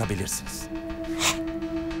çıkabilirsiniz.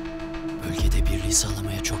 Bölgede birliği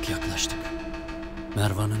sağlamaya çok yaklaştık.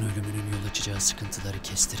 Mervan'ın ölümünün yol açacağı sıkıntıları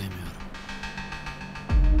kestiremiyorum.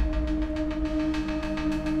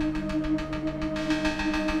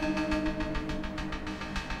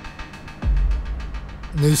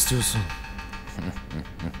 Ne istiyorsun?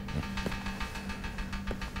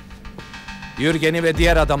 Yürgen'i ve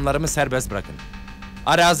diğer adamlarımı serbest bırakın.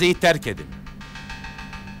 Araziyi terk edin.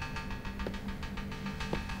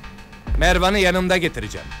 Mervan'ı yanımda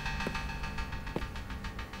getireceğim.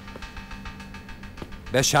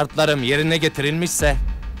 Ve şartlarım yerine getirilmişse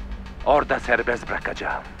orada serbest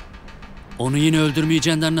bırakacağım. Onu yine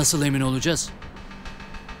öldürmeyeceğinden nasıl emin olacağız?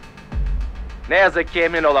 Ne yazık ki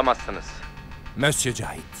emin olamazsınız. Monsieur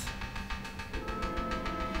Cahit.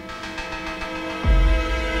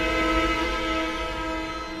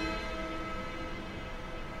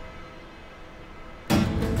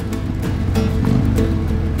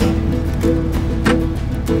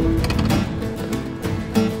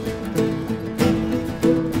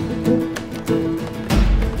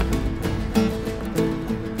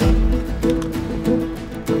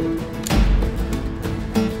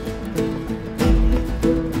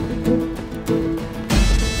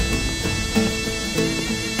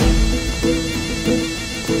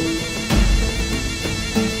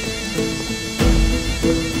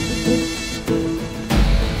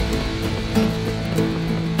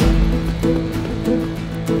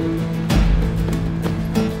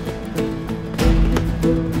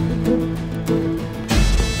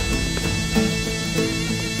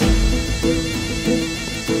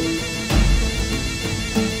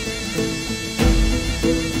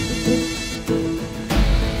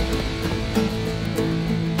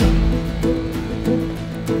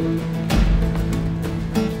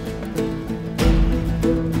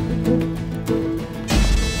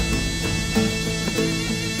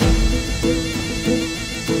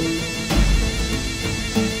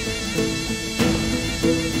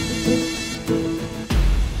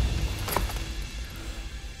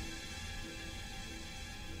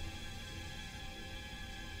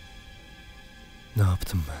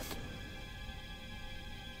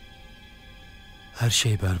 Her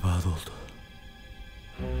şey berbat oldu.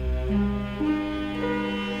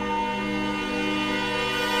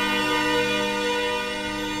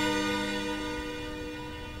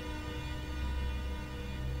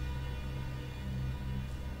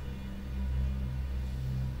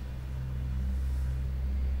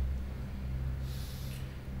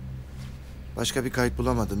 Başka bir kayıt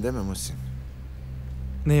bulamadın değil mi Muhsin?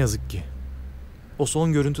 Ne yazık ki. O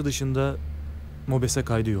son görüntü dışında mobese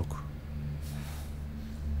kaydı yok.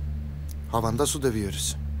 Havanda su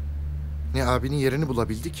dövüyoruz. Ne abinin yerini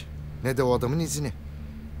bulabildik, ne de o adamın izini.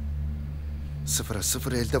 0'a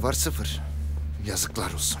 0 elde var 0.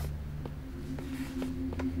 Yazıklar olsun.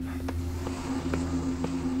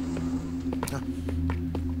 Hah.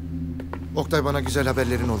 Oktay bana güzel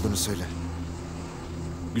haberlerin olduğunu söyle.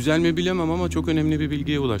 Güzel mi bilemem ama çok önemli bir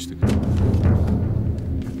bilgiye ulaştık.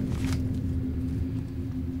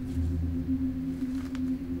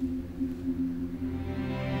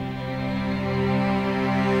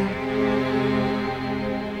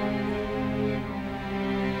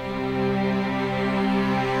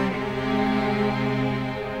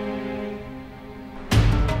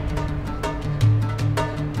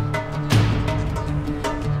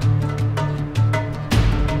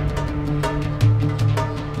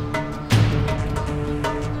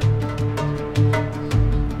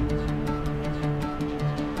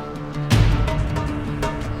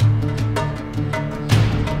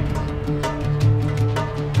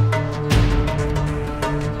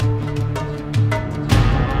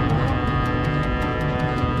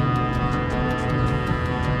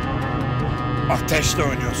 Ateşle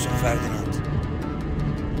oynuyorsun Ferdinand.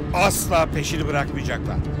 Asla peşini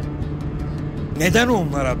bırakmayacaklar. Neden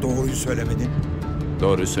onlara doğruyu söylemedin?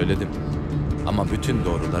 Doğruyu söyledim. Ama bütün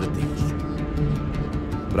doğruları değil.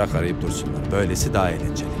 Bırak arayıp dursunlar. Böylesi daha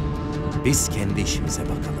eğlenceli. Biz kendi işimize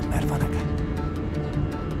bakalım Erhan Aga.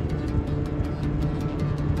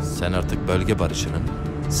 Sen artık bölge barışının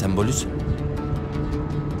sembolüsün.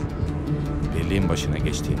 Birliğin başına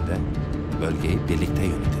geçtiğinde bölgeyi birlikte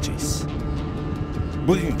yöneteceğiz.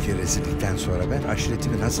 Bugünkü rezillikten sonra ben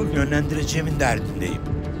aşiretimi nasıl yönlendireceğimin derdindeyim.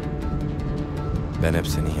 Ben hep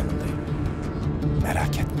senin yanındayım.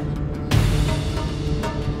 Merak etme.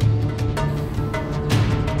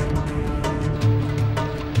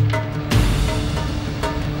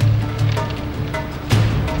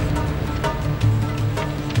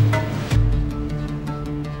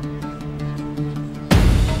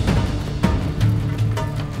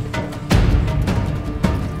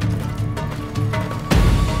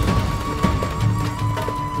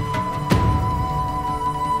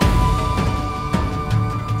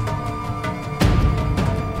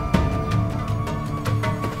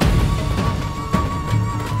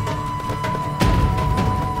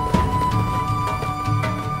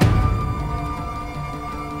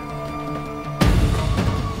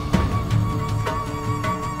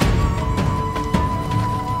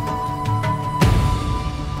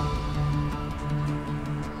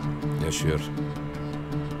 Yaşıyor.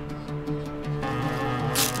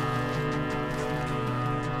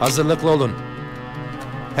 Hazırlıklı olun.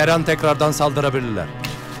 Her an tekrardan saldırabilirler.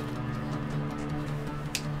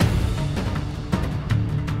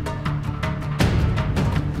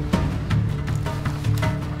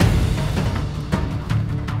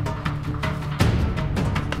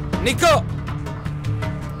 Niko!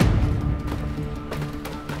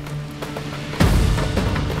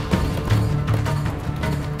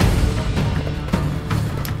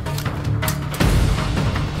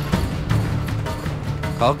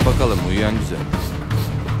 Kalk bakalım, uyuyan güzel.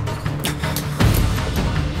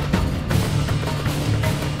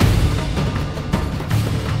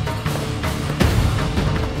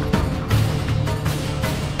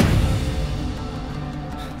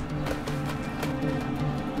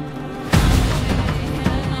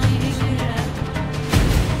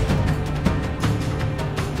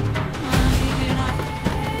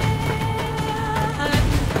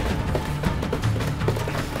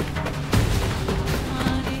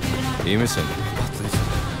 İyi misin? Patlayıcılar.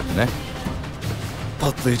 Ne?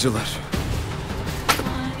 Patlayıcılar.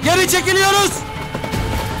 Geri çekiliyoruz!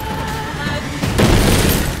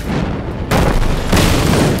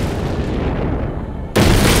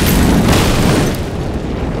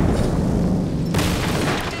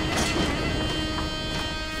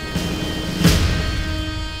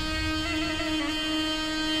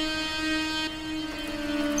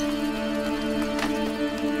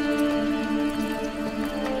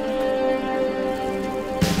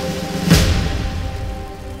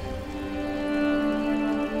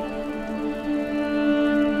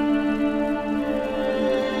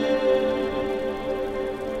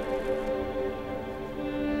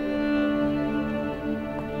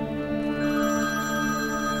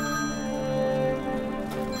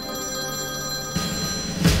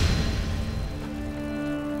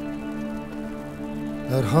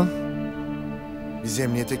 Erhan? Bizi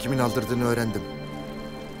emniyete kimin aldırdığını öğrendim.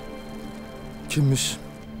 Kimmiş?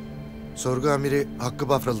 Sorgu amiri Hakkı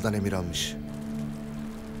Bafralı'dan emir almış.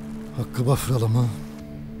 Hakkı Bafralı mı?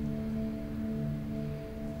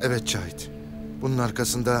 Evet Cahit. Bunun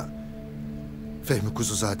arkasında Fehmi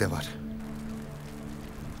Kuzuzade var.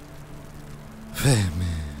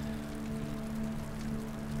 Fehmi.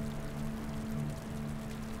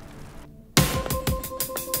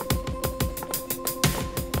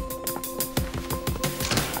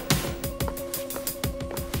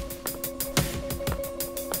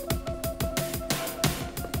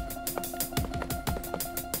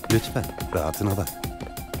 Lütfen rahatına bak.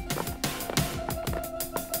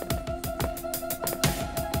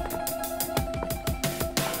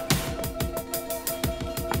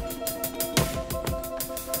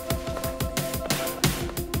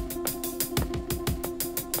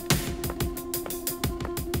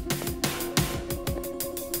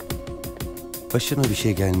 Başına bir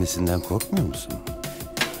şey gelmesinden korkmuyor musun?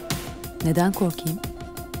 Neden korkayım?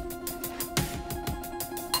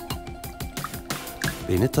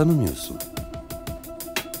 Beni tanımıyorsun.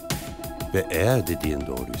 Ve eğer dediğin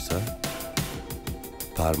doğruysa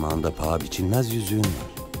parmağında paha biçilmez yüzüğün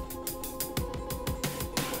var.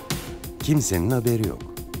 Kimsenin haberi yok.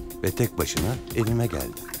 Ve tek başına evime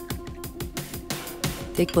geldin.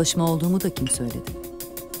 Tek başıma olduğumu da kim söyledi?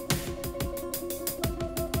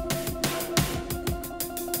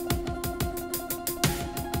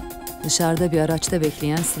 Dışarıda bir araçta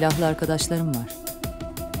bekleyen silahlı arkadaşlarım var.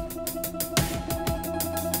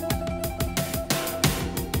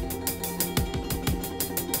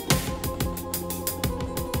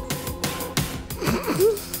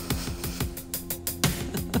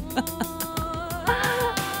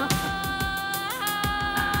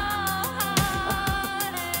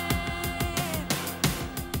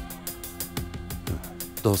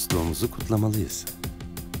 Dostluğumuzu kutlamalıyız.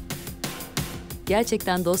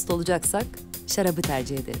 Gerçekten dost olacaksak şarabı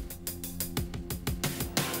tercih ederim.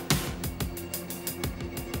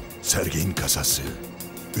 Sergin kasası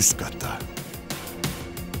üst katta.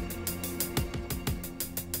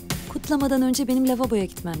 Kutlamadan önce benim lavaboya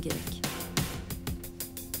gitmem gerek.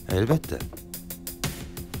 Elbette.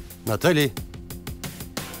 Natalie,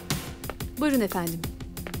 Buyurun efendim.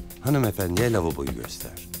 hanımefendiye lavaboyu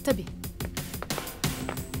göster. Tabii.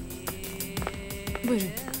 Buyurun.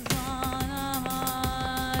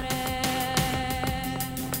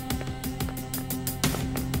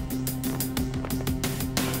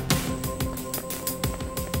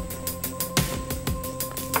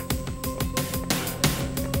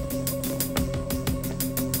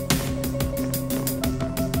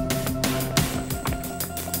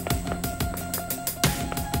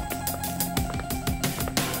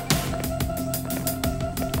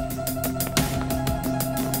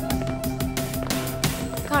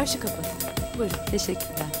 Karşı kapı. Buyurun.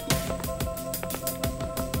 Teşekkürler.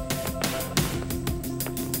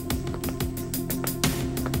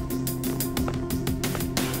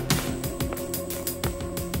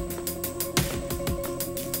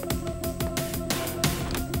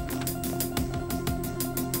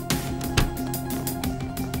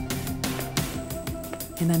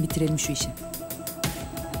 Hemen bitirelim şu işi.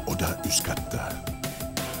 O da üst katta.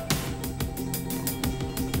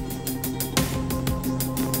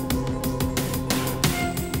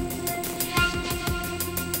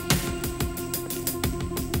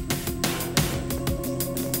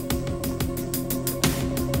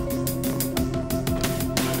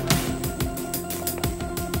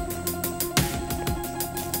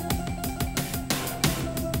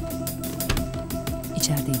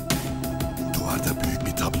 İçerideyim. Duvarda büyük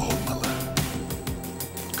bir tablo olmalı.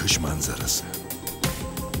 Kış manzarası.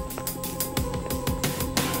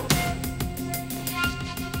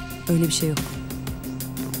 Öyle bir şey yok.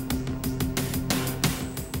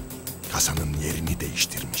 Kasanın yerini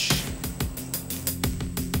değiştirmiş.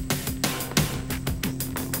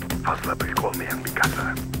 Fazla büyük olmayan bir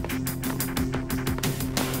kasa.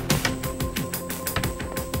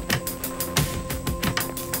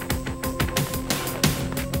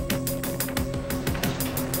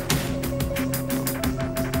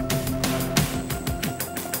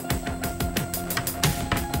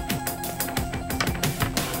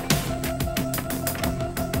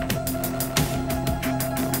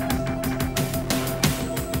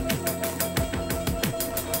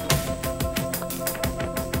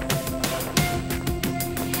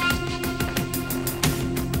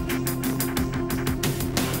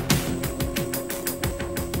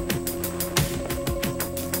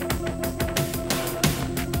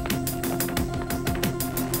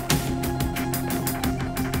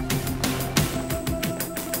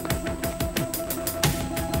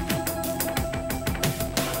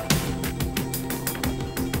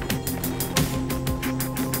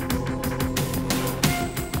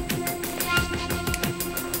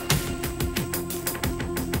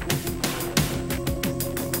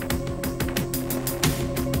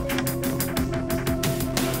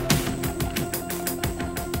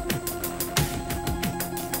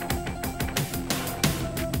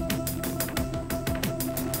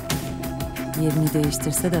 Yerini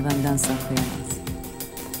değiştirse de benden saklayamaz.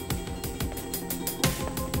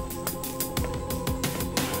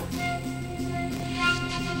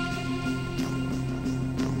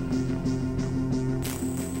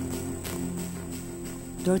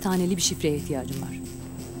 Dört haneli bir şifreye ihtiyacım var.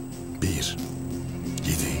 1, 7,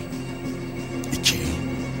 2,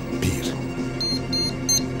 1.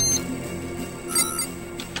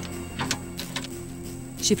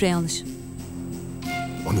 Şifre yanlış.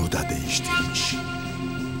 Onu da değiştirmiş.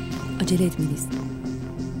 Acele etmeliyiz.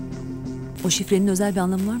 O şifrenin özel bir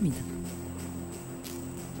anlamı var mıydı?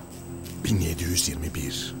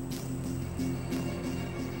 1721.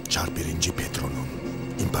 Çar 1. Petro'nun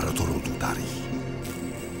imparator olduğu tarih.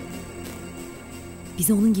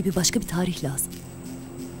 Bize onun gibi başka bir tarih lazım.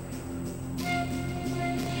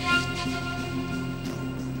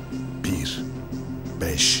 Bir,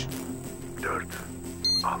 5, 4,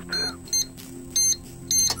 6.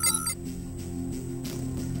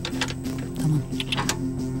 Tamam.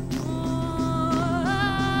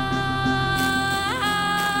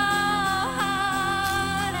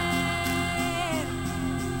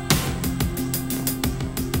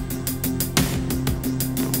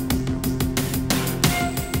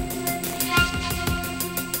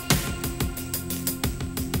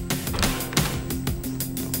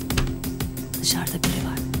 Dışarıda biri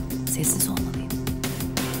var. Sessiz olmalıyım.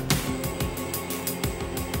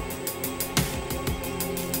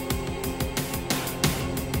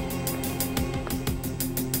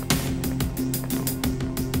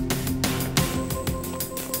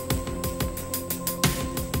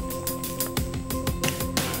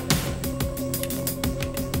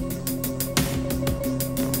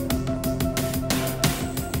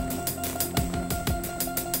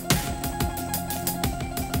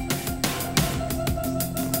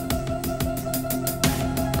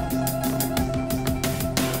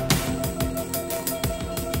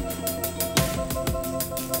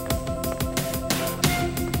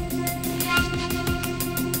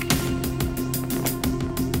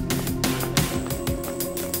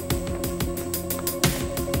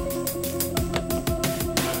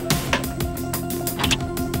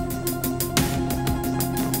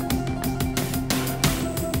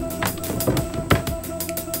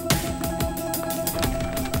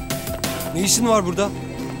 Ne işin var burada?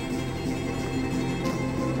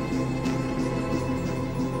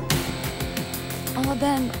 Ama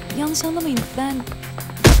ben, yanlış anlamayın, ben...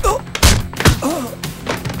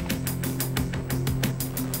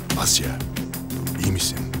 Asya, iyi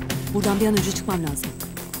misin? Buradan bir an önce çıkmam lazım.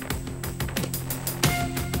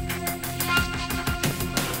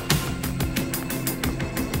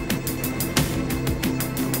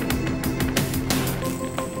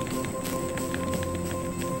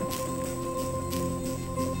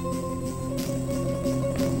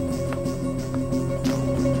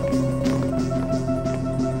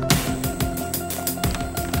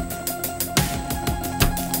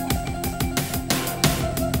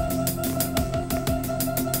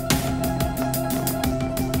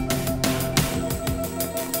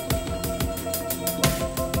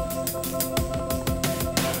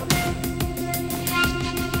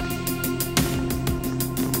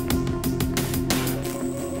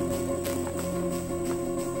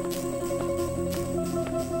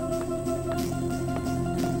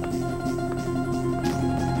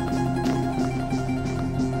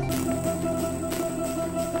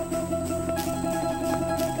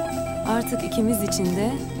 Artık ikimiz için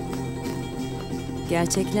de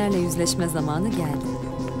gerçeklerle yüzleşme zamanı geldi.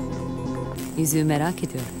 Yüzüğü merak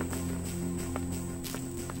ediyorum.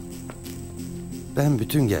 Ben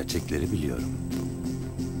bütün gerçekleri biliyorum.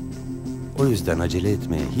 O yüzden acele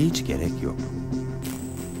etmeye hiç gerek yok.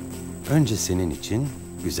 Önce senin için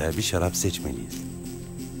güzel bir şarap seçmeliyiz.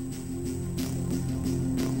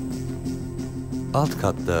 Alt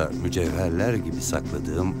katta mücevherler gibi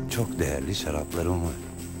sakladığım çok değerli şaraplarım var.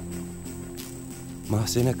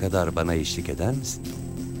 Mahzene kadar bana eşlik eder misin?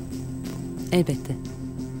 Elbette.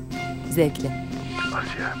 Zevkle.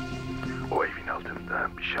 Asya, o evin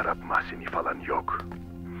altında bir şarap mahzeni falan yok.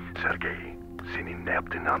 Sergey, senin ne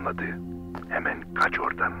yaptığını anladı. Hemen kaç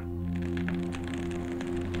oradan.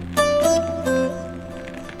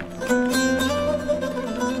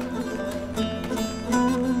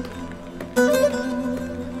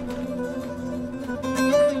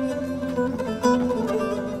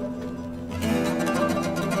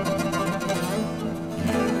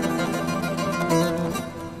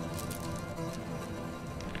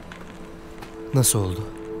 Nasıl oldu?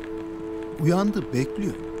 Uyandı,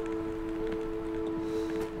 bekliyor.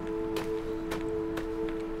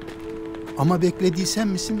 Ama beklediği sen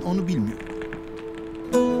misin onu bilmiyorum.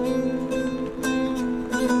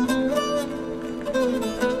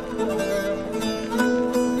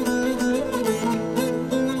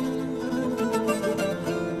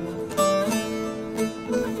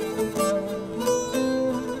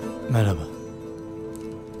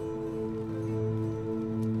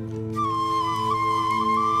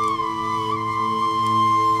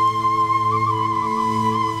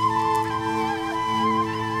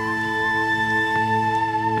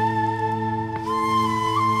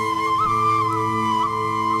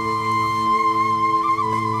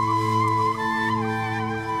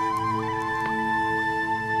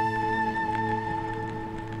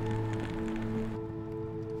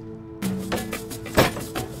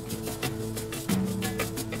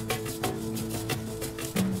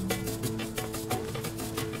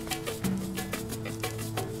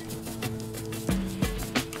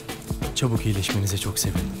 Çabuk iyileşmenize çok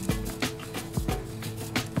sevindim.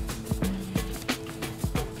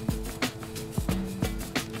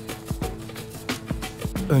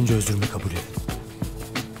 Önce özrümü kabul edin.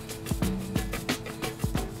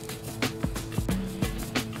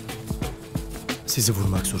 Sizi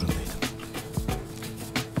vurmak zorundaydım.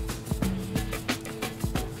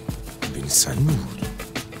 Beni sen mi vurdun?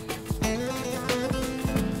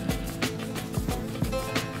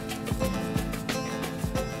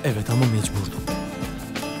 Evet ama mecburdum.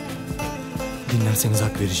 Dinlerseniz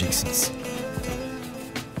hak vereceksiniz.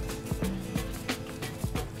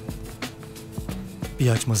 Bir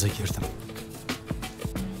açmaza girdim.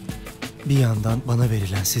 Bir yandan bana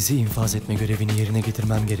verilen sizi infaz etme görevini yerine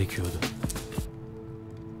getirmem gerekiyordu.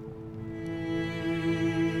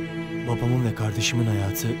 Babamın ve kardeşimin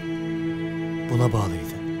hayatı buna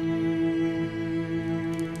bağlıydı.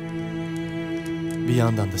 Bir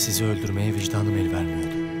yandan da sizi öldürmeye vicdanım el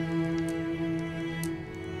vermiyordu.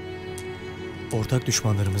 Ortak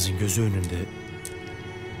düşmanlarımızın gözü önünde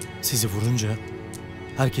sizi vurunca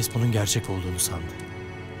herkes bunun gerçek olduğunu sandı.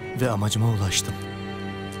 Ve amacıma ulaştım.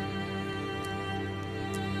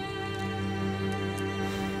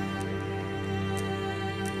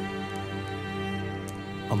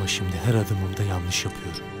 Ama şimdi her adımımda yanlış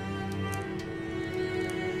yapıyorum.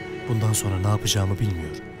 Bundan sonra ne yapacağımı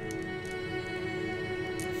bilmiyorum.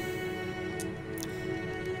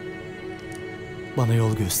 Bana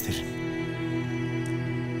yol gösterin.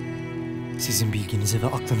 Sizin bilginize ve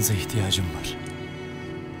aklınıza ihtiyacım var.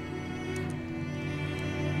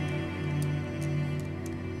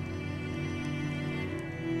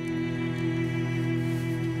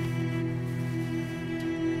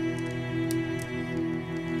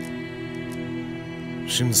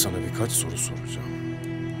 Şimdi sana birkaç soru soracağım.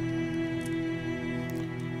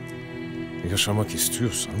 Yaşamak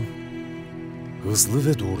istiyorsan hızlı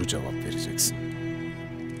ve doğru cevap vereceksin.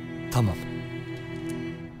 Tamam.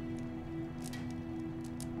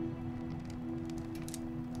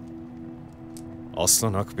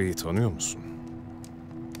 Aslan Akbey'i tanıyor musun?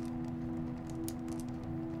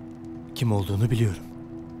 Kim olduğunu biliyorum.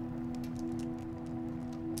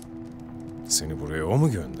 Seni buraya o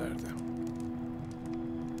mu gönderdi?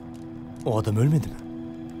 O adam ölmedi mi?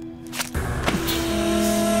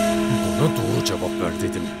 Bana doğru cevap ver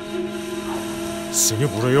dedim. Seni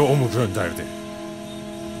buraya o mu gönderdi?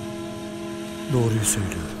 Doğruyu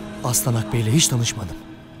söylüyorum. Aslan Akbey'le hiç tanışmadım.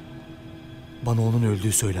 Bana onun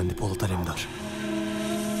öldüğü söylendi Polat Alemdar.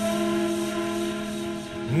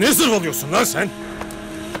 Ne zırvalıyorsun lan sen?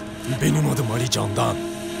 Benim adım Ali Candan.